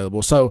know it's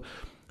available. So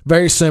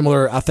very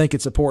similar. I think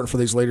it's important for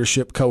these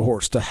leadership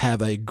cohorts to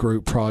have a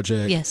group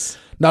project. Yes.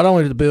 Not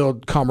only to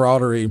build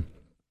camaraderie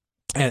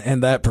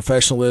and that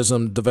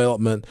professionalism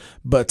development,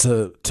 but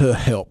to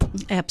help.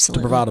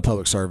 Absolutely. To provide a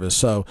public service.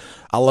 So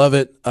I love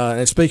it.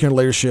 And speaking of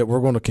leadership,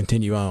 we're going to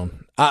continue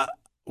on.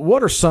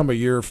 What are some of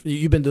you've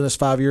been doing this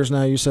 5 years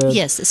now, you said?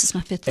 Yes, this is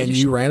my 5th leadership. And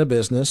you ran a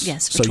business.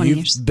 Yes, for 20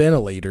 years. So you've been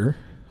a leader.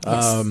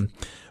 Yes.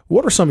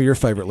 What are some of your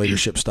favorite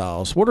leadership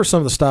styles? What are some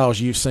of the styles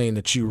you've seen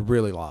that you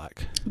really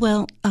like?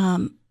 Well,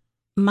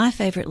 my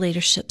favorite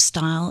leadership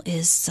style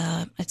is,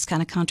 it's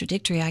kind of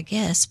contradictory, I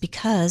guess,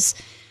 because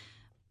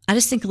I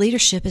just think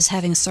leadership is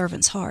having a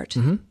servant's heart.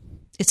 Mm-hmm.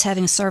 It's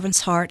having a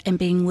servant's heart and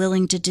being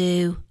willing to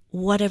do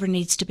whatever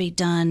needs to be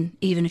done,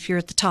 even if you're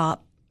at the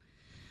top.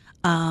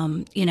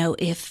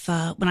 If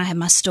when I had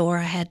my store,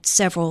 I had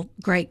several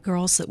great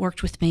girls that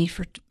worked with me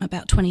for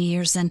about 20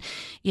 years, and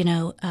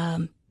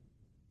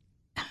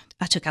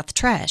I took out the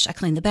trash, I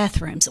cleaned the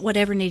bathrooms,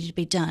 whatever needed to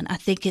be done. I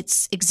think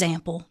it's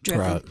example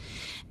driven, right.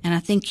 And I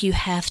think you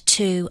have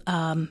to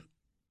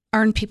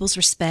earn people's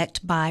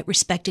respect by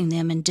respecting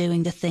them and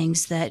doing the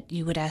things that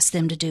you would ask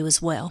them to do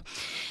as well.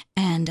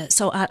 And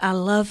so I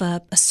love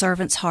a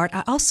servant's heart.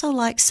 I also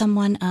like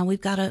someone. We've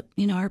got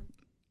our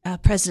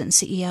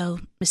president and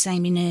CEO, Miss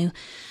Amy New.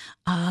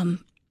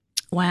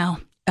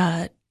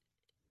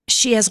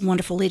 She has a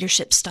wonderful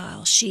leadership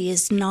style. She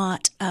is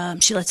not.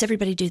 She lets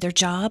everybody do their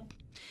job.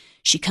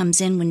 She comes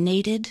in when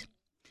needed,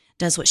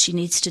 does what she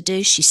needs to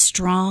do. She's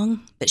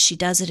strong, but she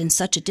does it in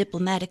such a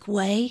diplomatic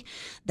way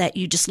that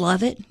you just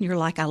love it. You're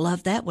like, I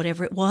love that,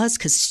 whatever it was,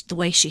 because the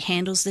way she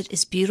handles it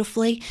is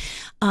beautifully.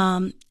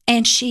 And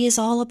she is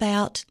all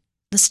about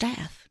the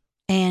staff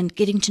and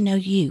getting to know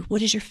you.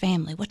 What is your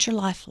family? What's your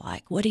life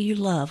like? What do you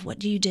love? What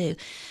do you do?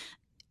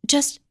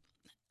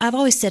 I've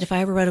always said if I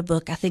ever wrote a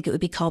book, I think it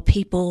would be called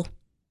People,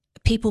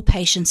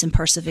 Patience, and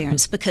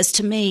Perseverance, because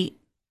to me,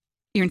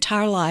 your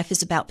entire life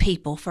is about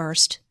people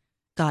first,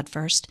 God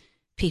first,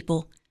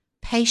 people,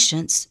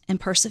 patience, and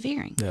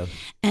persevering. Yeah.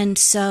 And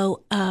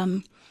so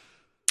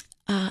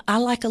I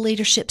like a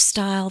leadership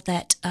style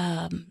that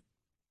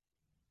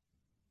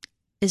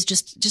is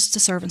just a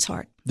servant's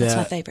heart. That's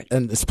my favorite.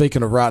 And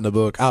speaking of writing a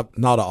book, I'm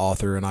not an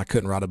author, and I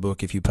couldn't write a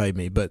book if you paid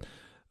me, but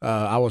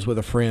I was with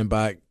a friend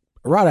back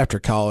right after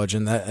college,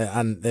 and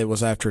it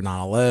was after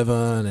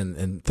 9/11,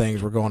 and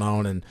things were going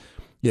on, and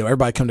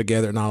everybody come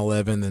together at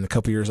 9/11, and a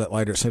couple years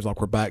later, it seems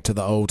like we're back to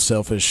the old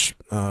selfish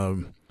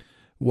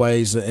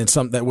ways and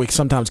that we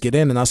sometimes get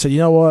in. And I said, you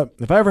know what?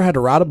 If I ever had to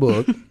write a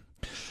book,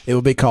 it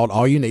would be called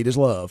 "All You Need Is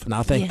Love." And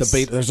I think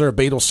is there a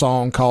Beatles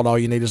song called "All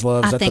You Need Is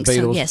Love"? Is that the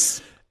Beatles? So,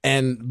 yes.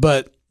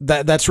 But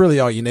that's really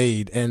all you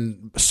need.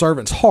 And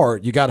servant's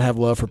heart, you got to have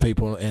love for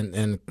people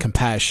and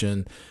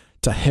compassion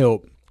to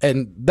help.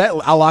 And that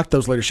I like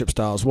those leadership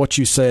styles. What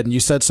you said, and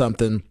you said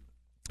something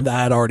that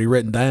I had already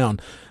written down.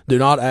 Do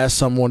not ask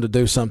someone to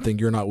do something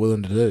you're not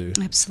willing to do.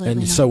 Absolutely.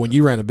 And not. so when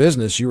you ran a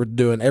business, you were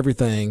doing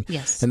everything.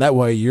 Yes. And that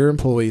way your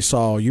employees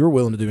saw you were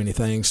willing to do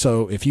anything.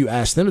 So if you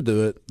ask them to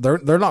do it, they're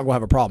not going to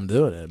have a problem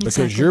doing it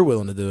because you're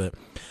willing to do it.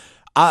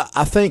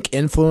 I think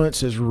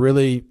influence is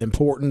really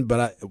important,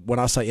 but when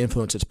I say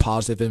influence, it's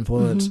positive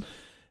influence. Mm-hmm.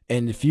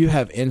 And if you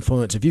have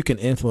influence, if you can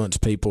influence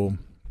people,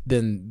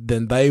 then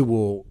they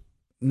will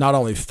not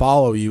only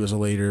follow you as a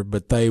leader,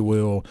 but they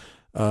will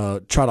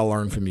try to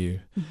learn from you.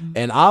 Mm-hmm.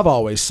 And I've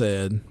always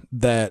said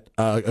that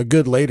a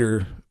good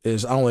leader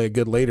is only a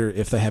good leader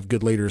if they have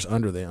good leaders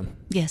under them.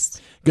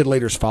 Yes. Good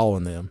leaders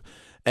following them.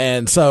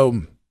 And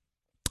so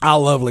I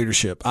love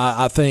leadership.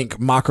 I think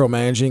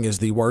micromanaging is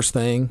the worst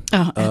thing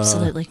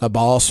absolutely. A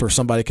boss or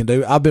somebody can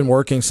do. I've been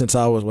working since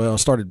I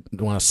started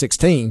when I was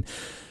 16.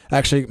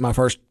 Actually, my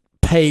first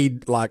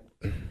paid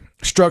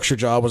structure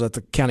job was at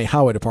the county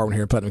highway department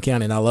here in Putnam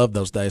County, and I loved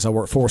those days. I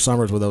worked 4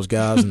 summers with those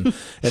guys, and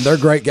they're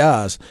great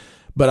guys.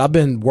 But I've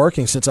been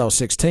working since I was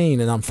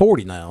 16, and I'm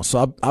 40 now,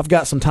 so I've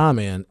got some time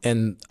in,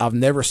 and I've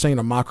never seen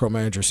a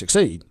micromanager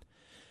succeed.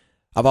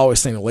 I've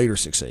always seen a leader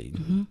succeed.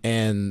 Mm-hmm.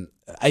 And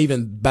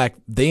even back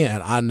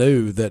then, I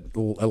knew that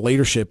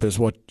leadership is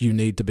what you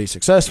need to be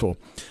successful.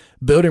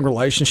 Building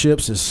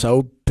relationships is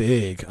so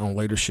big on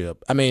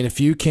leadership. I mean, if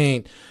you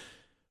can't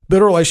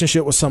build a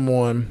relationship with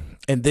someone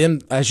and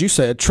then, as you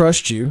said,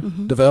 trust you,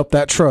 mm-hmm. develop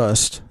that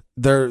trust,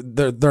 they're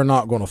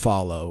not going to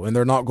follow, and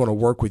they're not going to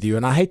work with you.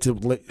 And I hate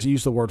to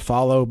use the word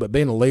follow, but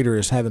being a leader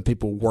is having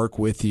people work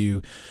with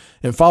you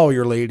and follow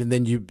your lead, and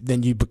then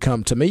you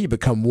become, to me, you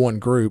become one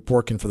group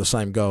working for the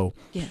same goal.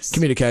 Yes.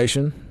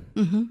 Communication.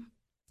 Mm-hmm.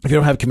 If you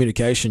don't have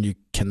communication, you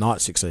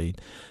cannot succeed.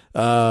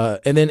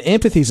 And then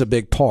empathy is a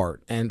big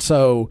part. And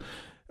so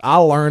I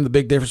learned the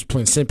big difference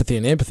between sympathy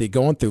and empathy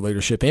going through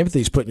leadership.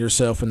 Empathy is putting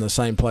yourself in the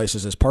same place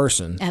as this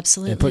person.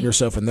 Absolutely. And putting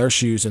yourself in their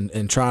shoes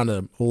and trying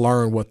to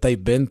learn what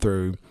they've been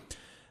through.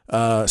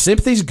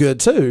 Sympathy is good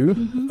too,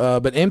 mm-hmm.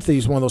 But empathy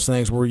is one of those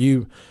things where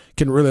you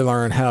can really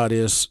learn how it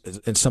is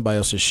in somebody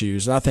else's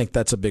shoes. And I think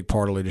that's a big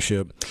part of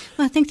leadership.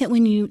 Well, I think that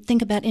when you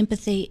think about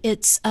empathy,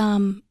 it's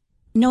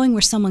knowing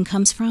where someone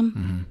comes from,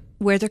 mm-hmm.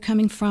 where they're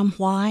coming from,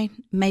 why,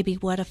 maybe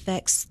what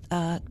affects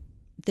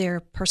their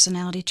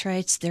personality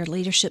traits, their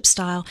leadership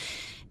style.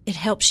 It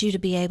helps you to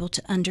be able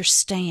to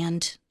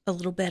understand a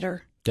little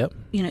better. Yep.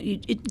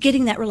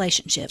 Getting that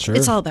relationship. Sure.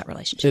 It's all about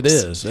relationships. It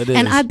is.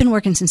 And I've been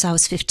working since I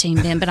was 15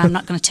 then, but I'm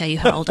not going to tell you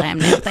how old I am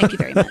now. Thank you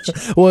very much.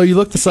 Well, you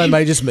look the same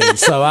age as me,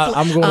 so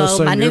I'm going to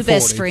assume my you're new 40.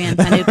 best friend.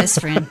 My new best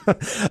friend.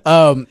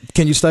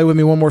 Can you stay with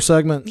me one more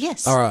segment?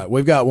 Yes. All right.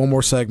 We've got one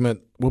more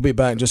segment. We'll be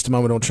back in just a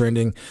moment on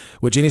Trending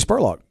with Jenny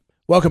Spurlock.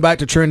 Welcome back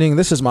to Trending.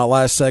 This is my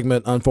last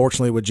segment,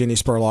 unfortunately, with Jenny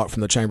Spurlock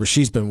from the Chamber.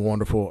 She's been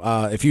wonderful.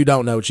 If you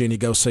don't know Jenny,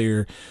 go see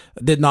her.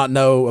 Did not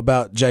know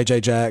about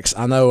JJ Jacks.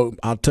 I know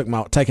I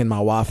taken my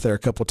wife there a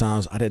couple of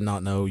times. I did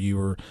not know you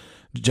were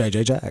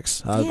JJ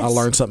Jacks. I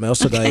learned something else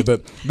today, okay.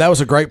 But that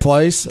was a great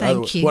place.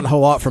 Thank you. Wasn't a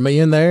whole lot for me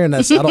in there, and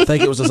I don't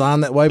think it was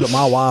designed that way, but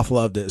my wife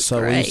loved it. So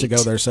Great. We used to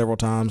go there several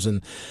times.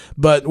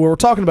 But when we're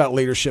talking about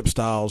leadership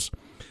styles,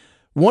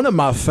 one of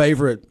my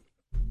favorite,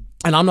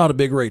 and I'm not a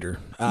big reader.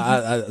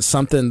 Mm-hmm.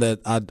 Something that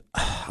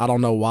I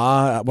don't know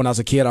why. When I was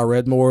a kid, I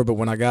read more, but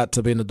when I got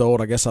to be an adult,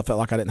 I guess I felt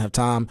like I didn't have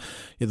time.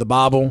 The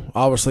Bible,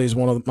 obviously, is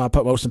one of my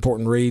most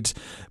important reads.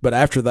 But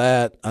after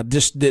that, I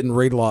just didn't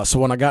read a lot. So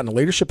when I got in the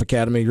Leadership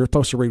Academy, you're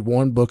supposed to read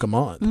one book a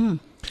month.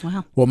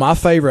 Wow. Well, my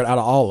favorite out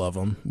of all of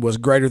them was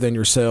Greater Than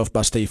Yourself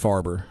by Steve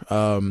Farber.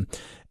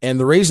 And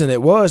the reason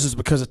it is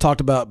because it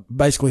talked about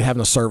basically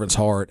having a servant's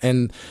heart.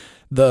 And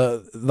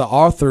the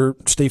author,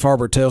 Steve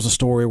Farber, tells a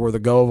story where the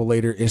goal of a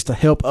leader is to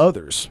help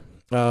others.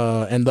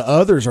 and the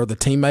others are the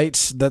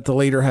teammates that the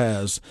leader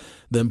has,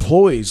 the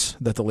employees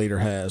that the leader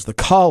has, the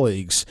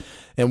colleagues,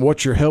 and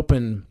what you're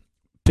helping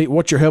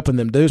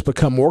them do is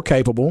become more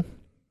capable,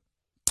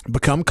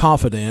 become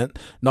confident,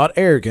 not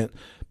arrogant,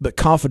 but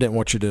confident in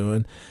what you're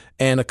doing,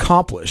 and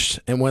accomplished.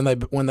 And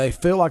when they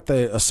feel like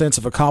a sense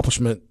of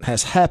accomplishment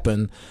has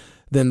happened,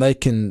 then they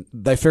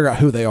figure out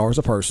who they are as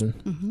a person,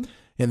 mm-hmm.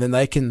 and then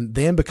they can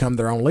then become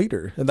their own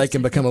leader, and they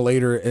can become a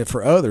leader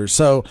for others.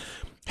 So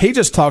he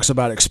just talks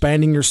about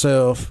expanding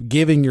yourself,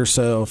 giving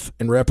yourself,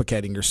 and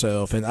replicating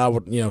yourself. And I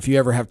would, if you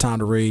ever have time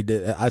to read,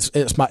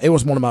 it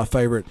was one of my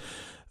favorite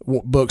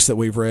books that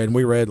we've read. And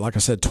we read, like I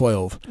said,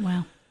 12.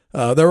 Wow.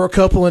 There were a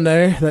couple in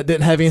there that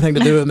didn't have anything to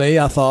do with me.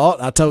 I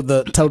thought I told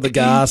the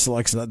guys,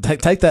 like,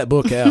 take that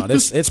book out.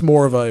 It's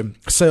more of a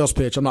sales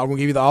pitch. I'm not going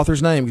to give you the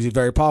author's name because he's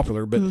very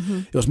popular, but mm-hmm.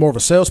 it was more of a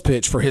sales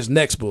pitch for his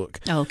next book.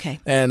 Oh, okay.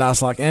 And I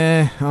was like,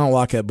 I don't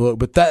like that book.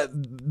 But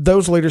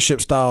those leadership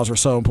styles are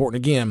so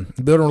important. Again,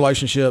 building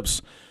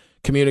relationships,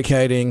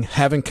 communicating,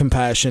 having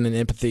compassion and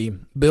empathy,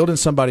 building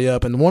somebody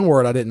up. And one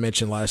word I didn't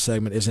mention last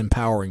segment is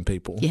empowering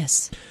people.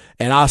 Yes.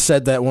 And I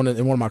said that in one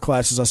of my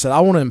classes. I said, I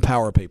want to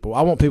empower people.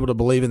 I want people to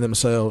believe in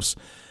themselves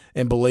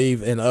and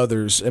believe in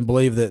others and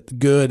believe that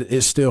good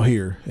is still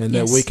here and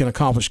that we can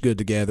accomplish good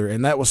together.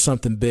 And that was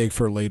something big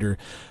for a leader.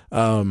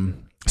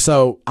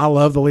 So I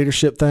love the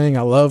leadership thing.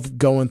 I love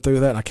going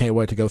through that. And I can't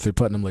wait to go through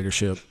Putnam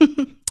Leadership.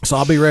 So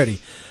I'll be ready.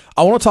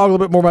 I want to talk a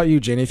little bit more about you,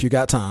 Jenny, if you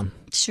got time.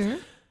 Sure.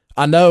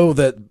 I know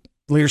that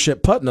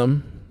Leadership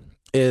Putnam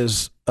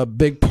is a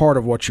big part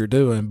of what you're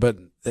doing, but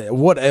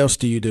what else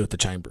do you do at the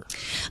Chamber?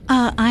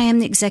 I am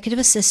the executive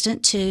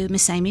assistant to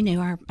Miss Amy New,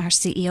 our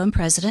CEO and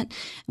president,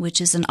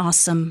 which is an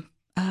awesome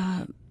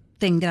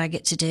thing that I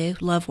get to do.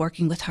 Love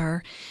working with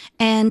her.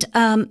 And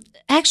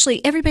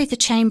actually, everybody at the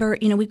Chamber,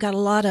 we've got a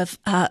lot of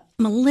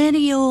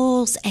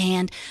millennials,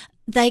 and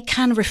they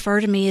kind of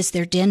refer to me as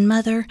their den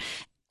mother.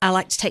 I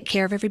like to take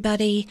care of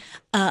everybody.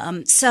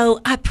 So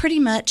I pretty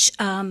much...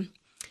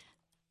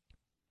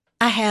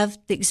 I have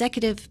the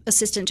executive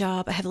assistant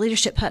job, I have a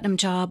Leadership Putnam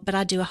job, but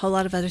I do a whole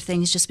lot of other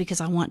things just because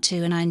I want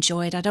to and I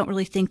enjoy it. I don't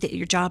really think that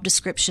your job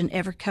description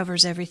ever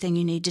covers everything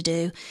you need to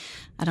do.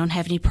 I don't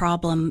have any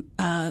problem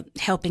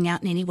helping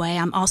out in any way.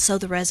 I'm also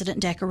the resident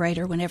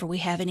decorator whenever we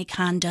have any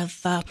kind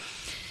of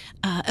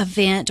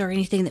event or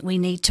anything that we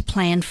need to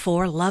plan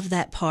for. Love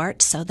that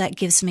part. So that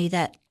gives me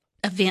that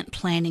event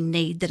planning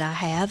need that I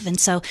have. And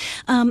so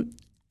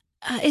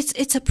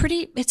it's a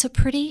pretty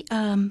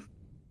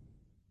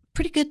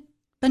good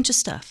bunch of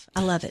stuff.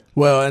 I love it.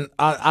 Well, and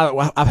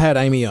I've had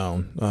Amy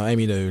on,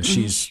 Amy New.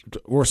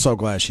 We're so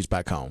glad she's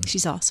back home.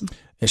 She's awesome.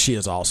 And she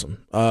is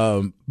awesome.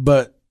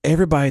 But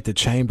everybody at the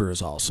Chamber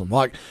is awesome.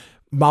 Like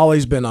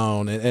Molly's been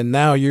on, and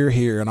now you're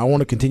here, and I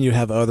want to continue to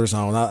have others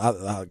on.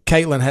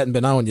 Caitlin hadn't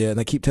been on yet, and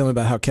they keep telling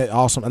me about how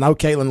awesome. I know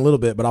Caitlin a little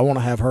bit, but I want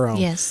to have her on.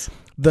 Yes.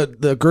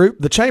 The group,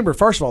 the Chamber,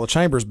 first of all, the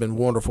Chamber has been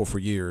wonderful for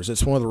years.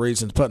 It's one of the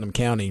reasons Putnam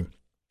County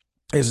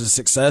is as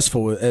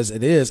successful as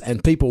it is,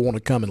 and people want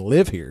to come and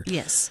live here.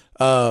 Yes.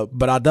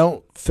 But I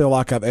don't feel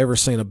like I've ever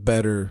seen a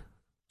better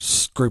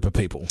group of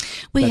people.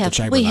 We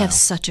have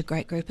such a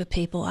great group of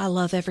people. I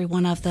love every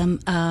one of them.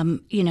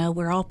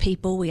 We're all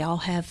people. We all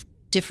have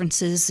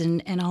differences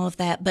and all of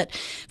that. But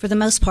for the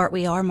most part,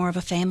 we are more of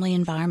a family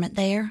environment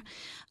there.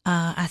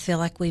 I feel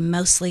like we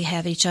mostly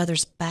have each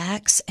other's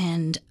backs,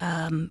 and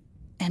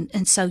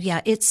so,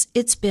 yeah,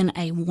 it's been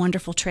a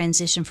wonderful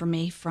transition for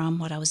me from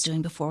what I was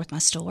doing before with my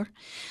store.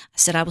 I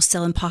said I was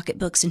selling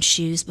pocketbooks and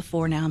shoes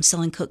before. Now I'm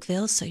selling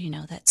Cookville, so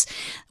that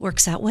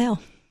works out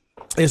well.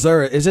 Is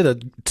it a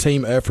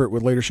team effort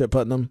with Leadership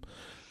Putnam?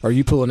 Are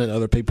you pulling in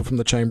other people from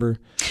the Chamber?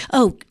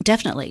 Oh,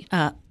 definitely.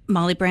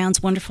 Molly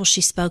Brown's wonderful.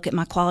 She spoke at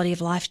my Quality of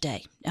Life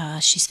Day.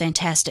 She's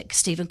fantastic.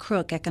 Stephen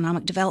Crook,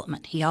 Economic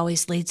Development. He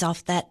always leads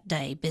off that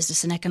day,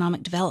 Business and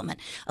Economic Development.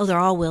 Oh, they're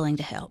all willing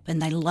to help,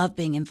 and they love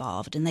being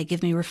involved, and they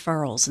give me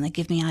referrals, and they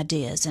give me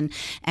ideas. And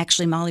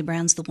actually, Molly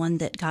Brown's the one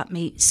that got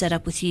me set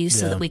up with you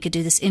so that we could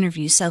do this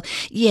interview. So,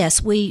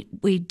 yes, we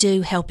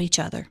do help each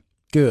other.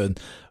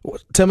 Good.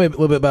 Tell me a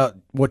little bit about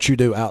what you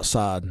do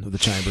outside of the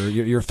Chamber,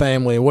 your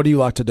family, and what do you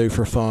like to do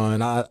for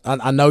fun?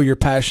 I know you're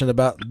passionate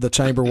about the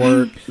Chamber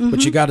work,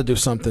 but you got to do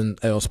something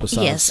else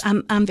besides. Yes,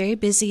 I'm very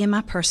busy in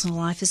my personal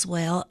life as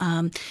well.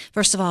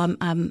 First of all,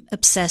 I'm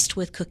obsessed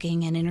with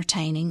cooking and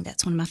entertaining.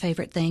 That's one of my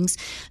favorite things.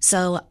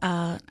 So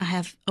I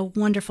have a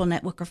wonderful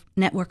network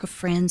of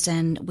friends,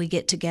 and we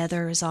get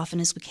together as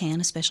often as we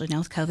can, especially now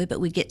with COVID, but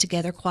we get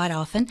together quite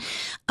often.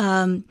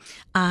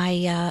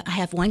 I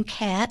have one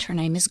cat. Her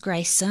name is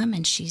Grayson,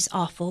 and she's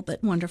awful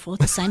but wonderful at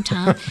the same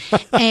time.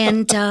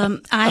 And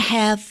I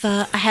have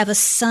a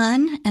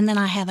son, and then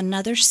I have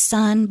another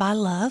son by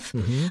love.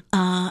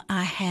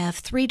 I have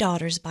 3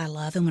 daughters by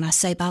love, and when I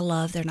say by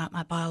love, they're not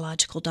my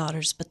biological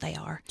daughters, but they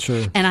are.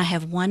 Sure. And I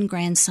have one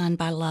grandson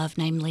by love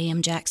named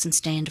Liam Jackson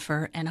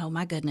Standifer, and oh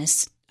my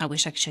goodness, I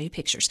wish I could show you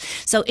pictures.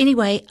 So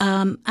anyway,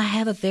 I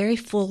have a very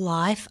full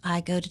life.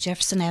 I go to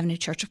Jefferson Avenue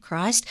Church of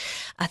Christ.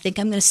 I think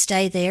I'm going to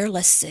stay there.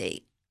 Let's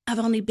see. I've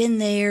only been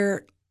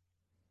there,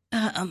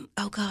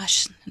 oh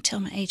gosh, I'm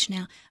telling my age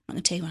now. I'm I'm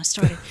going to tell you when I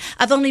started.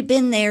 I've only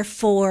been there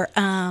for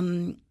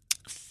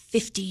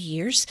 50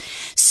 years,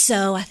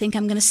 so I think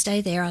I'm going to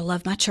stay there. I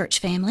love my church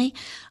family.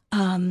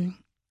 I'm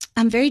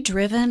very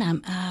driven.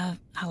 I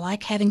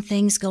like having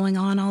things going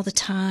on all the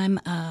time.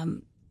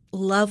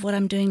 Love what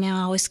I'm doing now.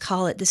 I always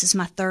call it, this is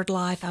my third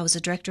life. I was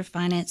a director of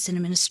finance and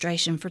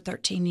administration for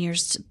 13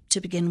 years to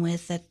begin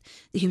with at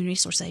the Human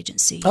Resource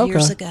Agency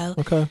years ago.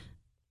 Okay.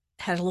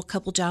 Had a little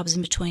couple jobs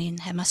in between,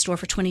 had my store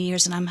for 20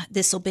 years, and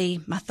this will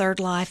be my third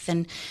life,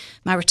 and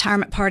my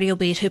retirement party will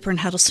be at Hooper and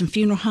Huddleston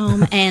Funeral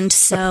Home. And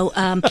so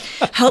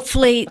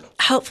hopefully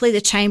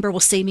the chamber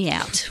will see me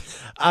out.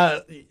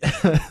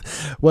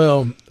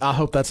 Well, I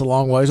hope that's a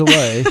long ways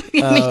away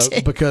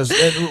because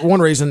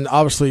one reason,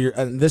 obviously,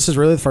 and this is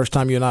really the first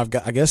time you and I have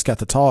got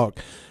to talk,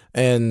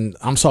 and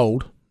I'm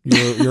sold.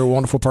 You're a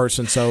wonderful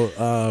person,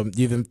 so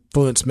you've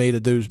influenced me to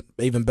do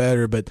even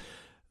better. But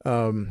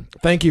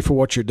thank you for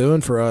what you're doing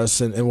for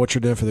us and what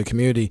you're doing for the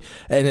community.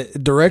 And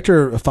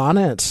Director of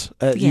Finance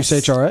at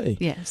UCHRA.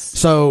 Yes.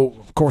 So,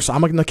 of course,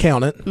 I'm an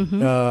accountant.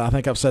 Mm-hmm. I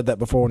think I've said that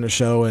before on the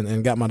show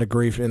and got my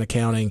degree in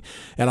accounting.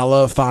 And I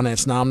love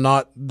finance. Now, I'm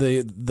not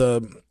the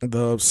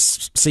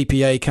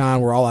CPA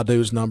kind where all I do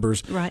is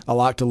numbers. Right. I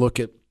like to look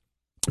at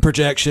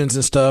projections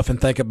and stuff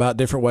and think about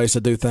different ways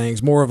to do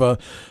things. More of a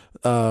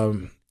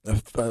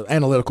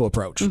analytical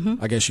approach,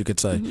 I guess you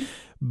could say. Mm-hmm.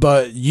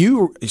 But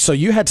you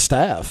had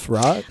staff,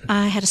 right?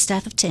 I had a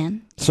staff of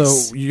 10. So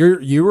yes.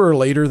 you were a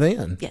leader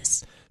then.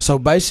 Yes. So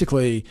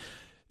basically,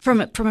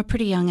 from a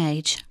pretty young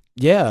age.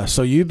 Yeah.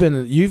 So you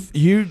can.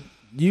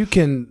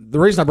 The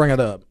reason I bring it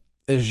up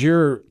is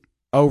you're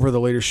over the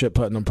Leadership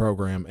Putnam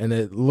program, and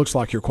it looks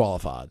like you're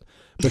qualified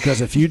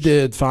because if you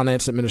did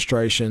finance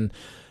administration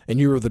and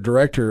you were the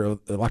director,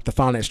 like the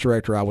finance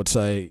director, I would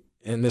say,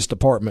 in this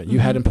department, you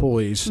had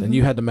employees and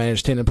you had to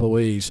manage 10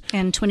 employees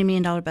and $20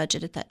 million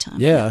budget at that time.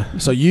 Yeah. Mm-hmm.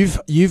 So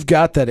you've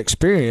got that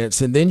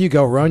experience, and then you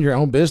go run your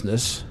own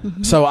business.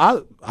 Mm-hmm. So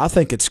I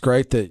think it's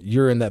great that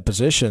you're in that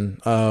position.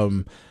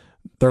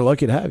 They're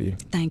lucky to have you.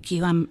 Thank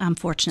you. I'm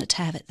fortunate to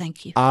have it.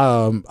 Thank you.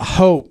 I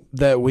hope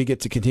that we get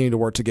to continue to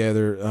work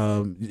together.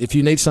 If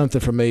you need something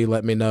from me,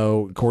 let me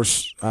know. Of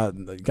course, I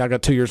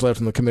got 2 years left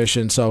in the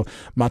commission, so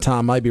my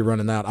time may be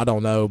running out. I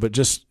don't know, but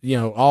just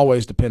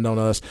always depend on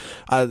us.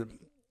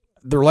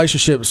 The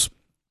relationships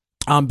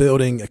I'm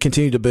building,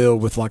 continue to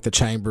build with like the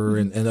chamber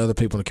and other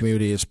people in the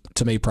community is,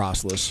 to me,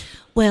 priceless.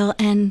 Well,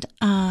 and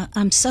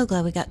I'm so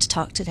glad we got to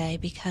talk today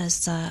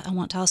because I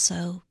want to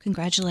also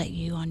congratulate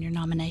you on your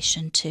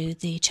nomination to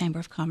the Chamber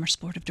of Commerce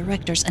Board of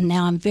Directors. And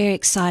now I'm very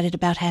excited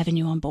about having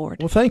you on board.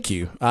 Well, thank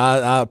you.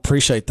 I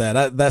appreciate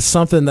that. That's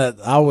something that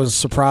I was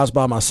surprised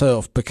by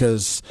myself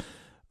because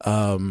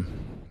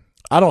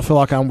I don't feel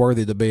like I'm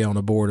worthy to be on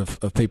a board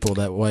of people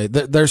that way.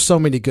 There's so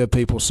many good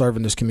people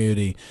serving this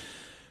community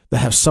that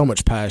have so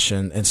much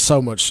passion and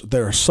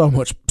they're so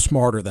much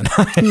smarter than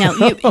I am. No,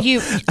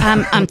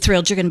 I'm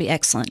thrilled. You're going to be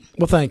excellent.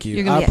 Well, thank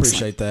you. I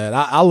appreciate that.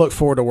 I look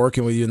forward to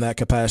working with you in that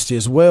capacity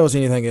as well as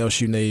anything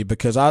else you need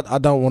because I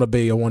don't want to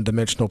be a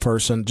one-dimensional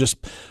person. Just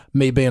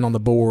me being on the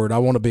board, I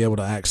want to be able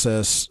to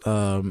access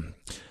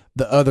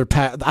the other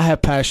I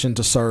have passion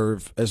to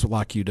serve as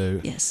like you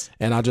do. Yes.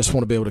 And I just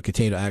want to be able to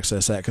continue to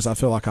access that because I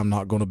feel like I'm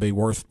not going to be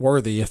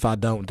worthy if I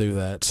don't do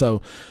that.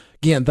 So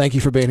again, thank you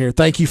for being here.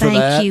 Thank you for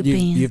that. Thank you,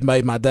 Ben. You've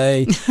made my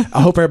day.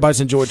 I hope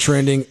everybody's enjoyed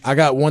Trending. I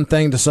got one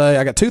thing to say.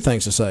 I got two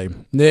things to say.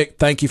 Nick,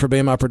 thank you for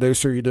being my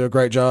producer. You do a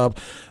great job.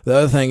 The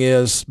other thing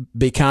is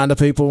be kind to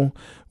people.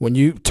 When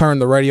you turn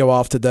the radio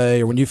off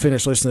today or when you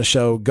finish listening to the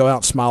show, go out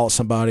and smile at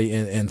somebody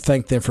and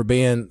thank them for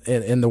being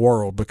in the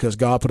world because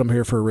God put them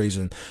here for a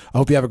reason. I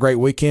hope you have a great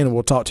weekend, and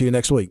we'll talk to you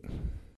next week.